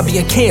don't mind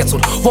being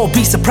canceled. Won't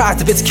be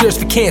surprised if it's cures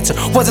for cancer.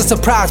 Wasn't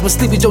surprised when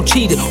Sleepy Joe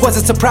cheated.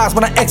 Wasn't surprised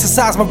when I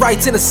exercised my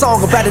rights in a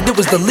song about it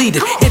was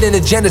deleted. Hidden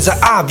agendas are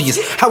obvious.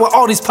 How are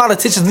all these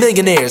politicians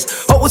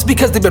millionaires? Oh, it's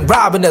because they've been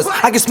robbing us.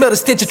 I can smell the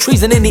stench of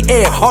treason in the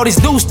air. All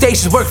these news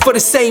stations work for the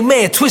same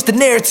man. Twist the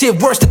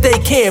narrative worse that they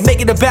can.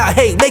 Make it about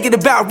hate, make it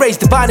about race.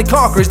 Divide and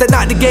conquer, is that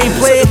not the game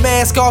plan?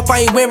 Mask off, I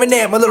ain't wearing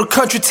that. My little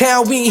country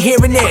town, we ain't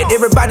hearing that.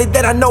 Everybody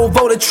that I know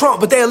voted Trump,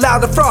 but they allowed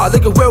the fraud.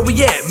 Look at where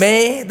we at,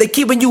 man. They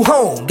keeping you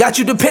home, got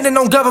you depending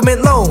on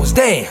government loans.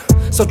 Damn.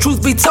 So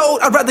truth be told,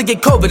 I'd rather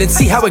get COVID and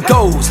see how it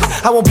goes.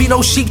 I won't be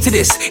no sheep to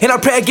this, and I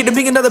pray I get a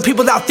million other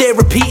people out there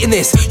repeating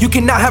this. You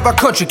cannot have our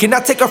country,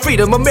 cannot take our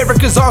freedom.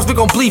 America's ours, we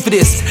gon' bleed for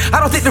this. I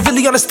don't think they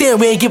really understand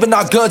we ain't giving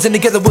our guns, and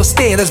together we'll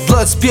stand. There's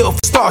blood spilled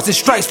for stars and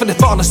stripes from the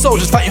fallen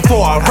soldiers fighting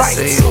for our rights.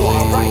 I say,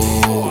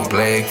 ooh,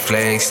 black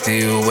flag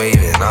still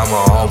waving.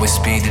 I'ma always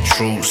speak the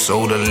truth,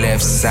 so the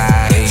left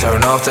side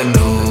turn off the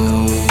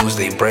news.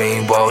 They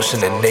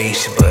brainwashing the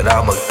nation, but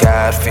I'm a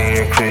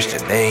God-fearing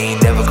Christian. They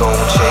ain't never gonna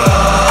change.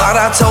 Thought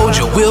I told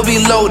you, we'll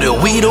be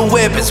loaded. We the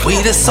weapons,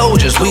 we the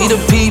soldiers, we the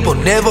people,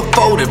 never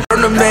folded.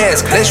 Burn the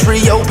mask, let's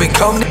reopen,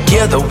 come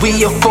together.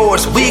 We a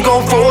force, we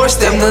gon' force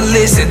them to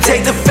listen.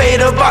 Take the fate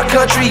of our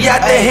country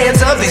out the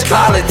hands of these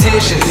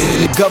politicians.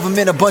 The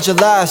government a bunch of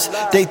lies,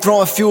 they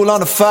throwing fuel on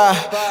the fire.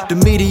 The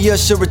media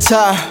should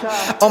retire,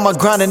 on my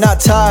grind and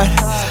not tired.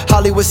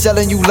 Hollywood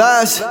selling you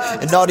lies,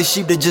 and all these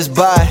sheep that just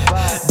buy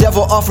it.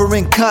 Devil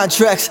offering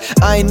contracts,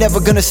 I ain't never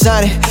gonna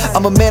sign it.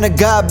 I'm a man of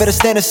God, better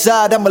stand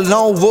aside. I'm a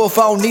lone wolf,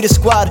 I don't need a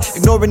squad.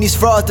 Ignoring these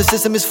frauds, the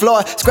system is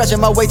flawed. Scratching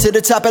my way to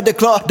the top at the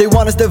claw. They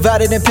want us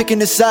divided and picking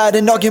a side,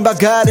 and arguing about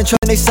God and trying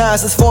they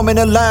signs. Let's forming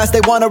alliance,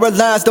 they want our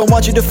alliance. Don't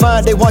want you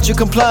defined, they want you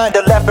compliant.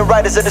 The left and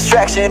right is a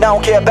distraction, I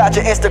don't care about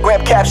your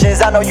Instagram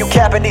captions. I know you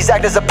capping, these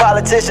actors are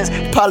politicians.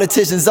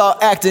 Politicians all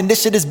acting,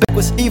 this shit is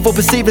backwards. Evil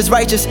perceived as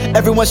righteous,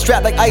 everyone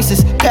strapped like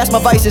ISIS. Past my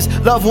vices,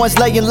 loved ones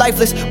laying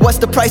lifeless. What's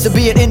the price of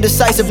being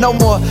indecisive? No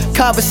more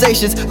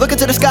conversations, looking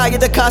to the sky at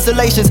the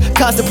constellations.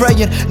 Constant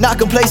praying, not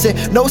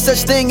complacent. No such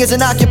thing as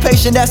an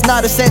occupation, that's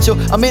not essential.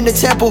 I'm in the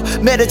temple,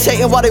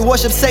 meditating while they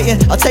worship Satan.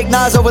 I'll take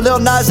Nas over Lil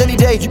Nas any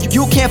day.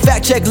 You can't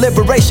fact check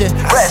liberation.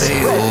 I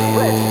say,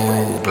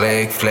 ooh,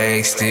 black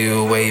flag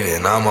still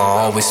waving. I'ma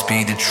always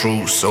speak the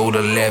truth, so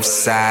the left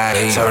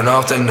side turn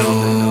off the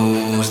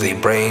news. They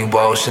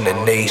brainwashing the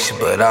nation,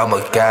 but I'm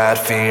a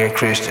God-fearing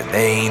Christian.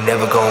 They ain't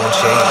never gonna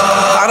change.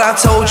 Thought I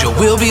told you,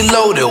 we'll be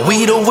loaded.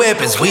 We the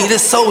weapons, we the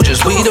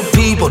soldiers, we the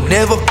people,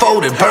 never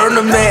folded. Burn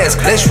the mask,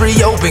 let's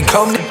reopen,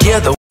 come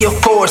together. We a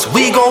force,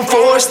 we gon'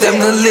 force them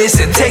to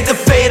listen. Take the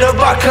fate of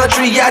our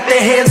country out the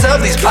hands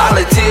of these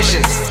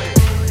politicians.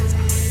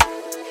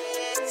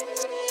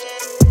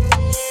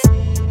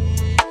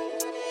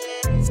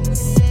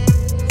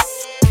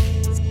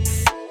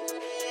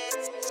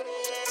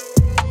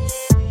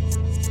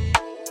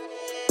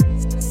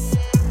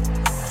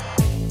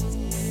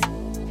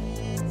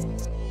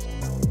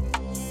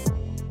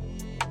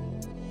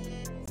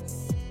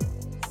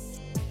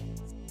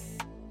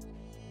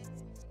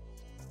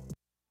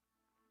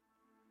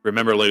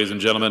 Remember, ladies and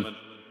gentlemen,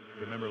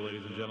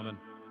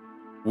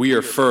 we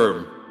are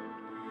firm,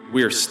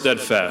 we are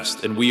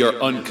steadfast, and we are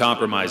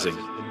uncompromising.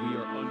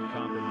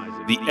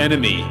 The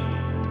enemy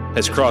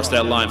has crossed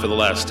that line for the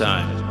last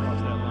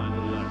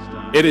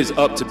time. It is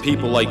up to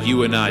people like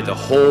you and I to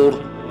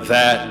hold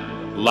that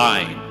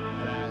line.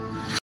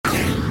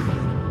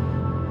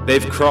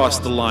 They've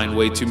crossed the line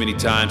way too many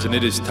times, and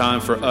it is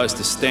time for us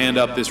to stand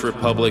up this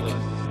republic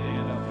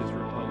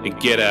and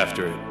get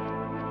after it.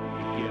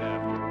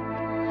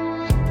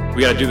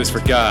 We gotta do this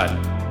for God.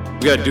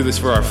 We gotta do this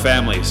for our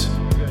families.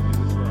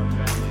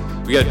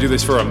 We gotta do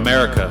this for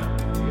America,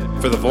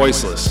 for the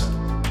voiceless.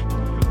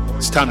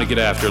 It's time to get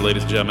after it,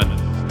 ladies and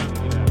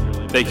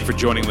gentlemen. Thank you for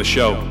joining the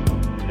show.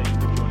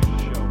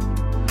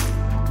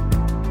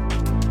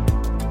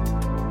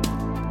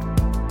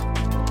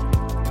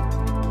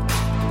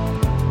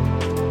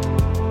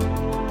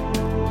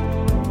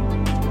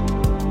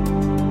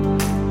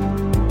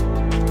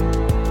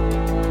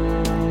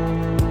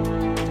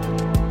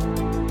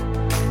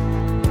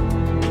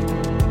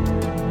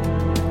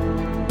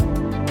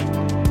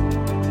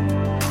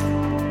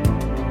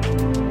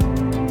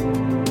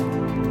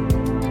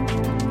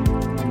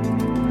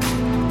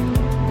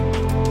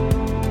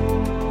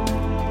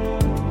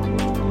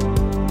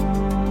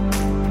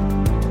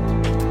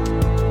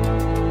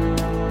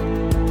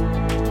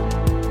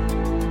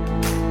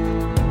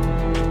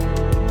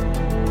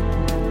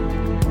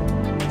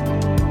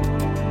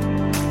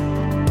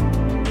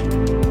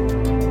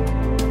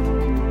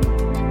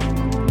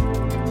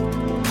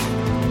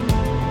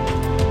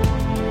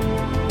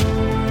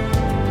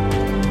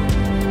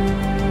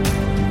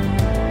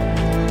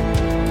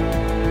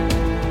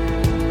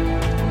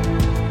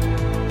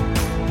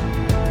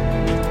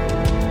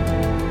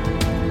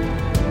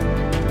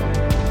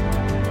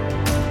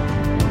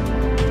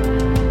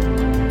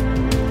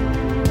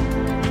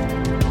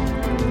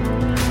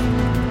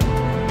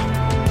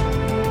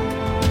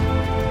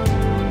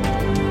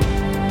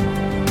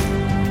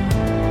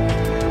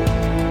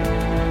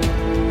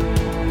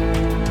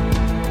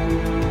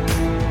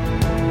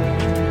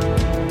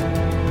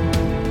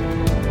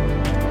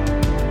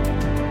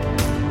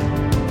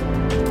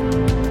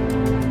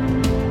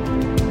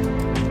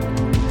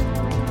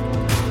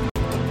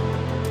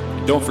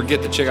 don't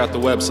forget to check out the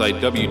website,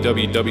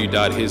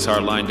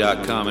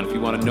 www.hishardline.com. And if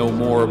you want to know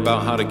more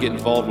about how to get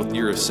involved with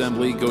your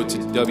assembly, go to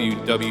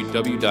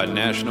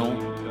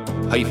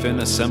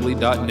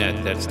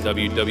www.national-assembly.net. That's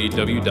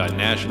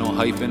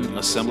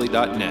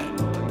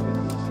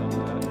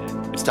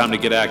www.national-assembly.net. It's time to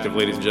get active,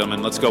 ladies and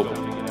gentlemen. Let's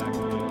go.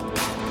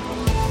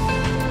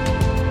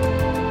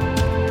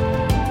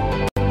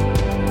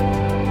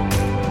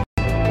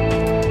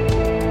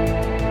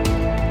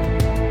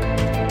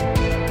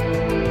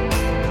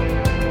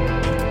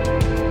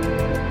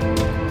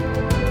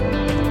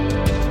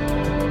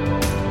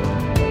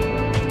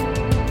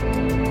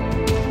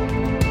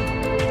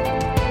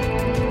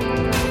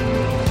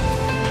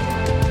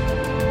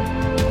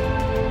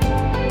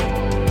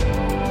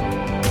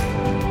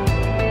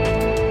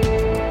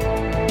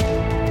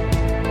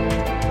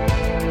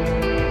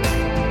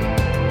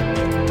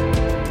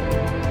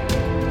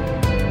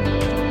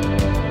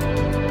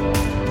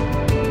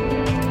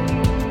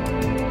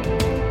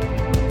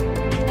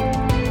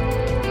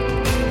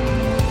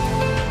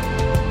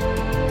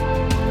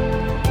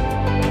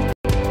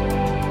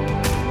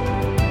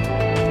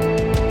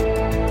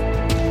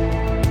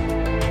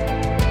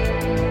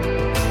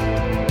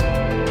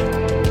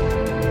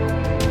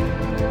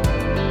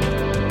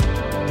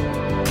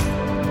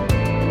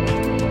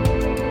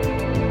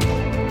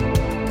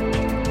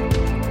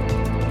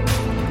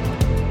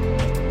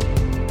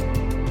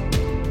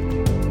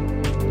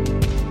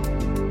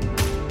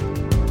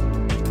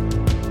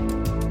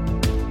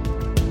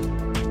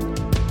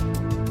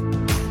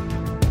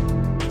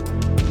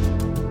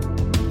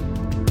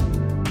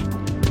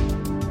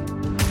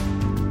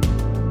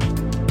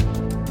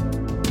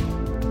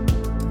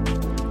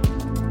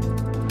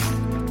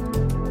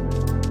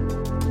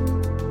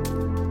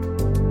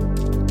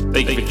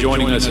 Thank you for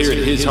joining us here at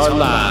His Hard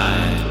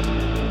Line.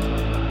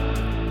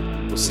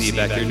 We'll see you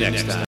back here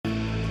next time.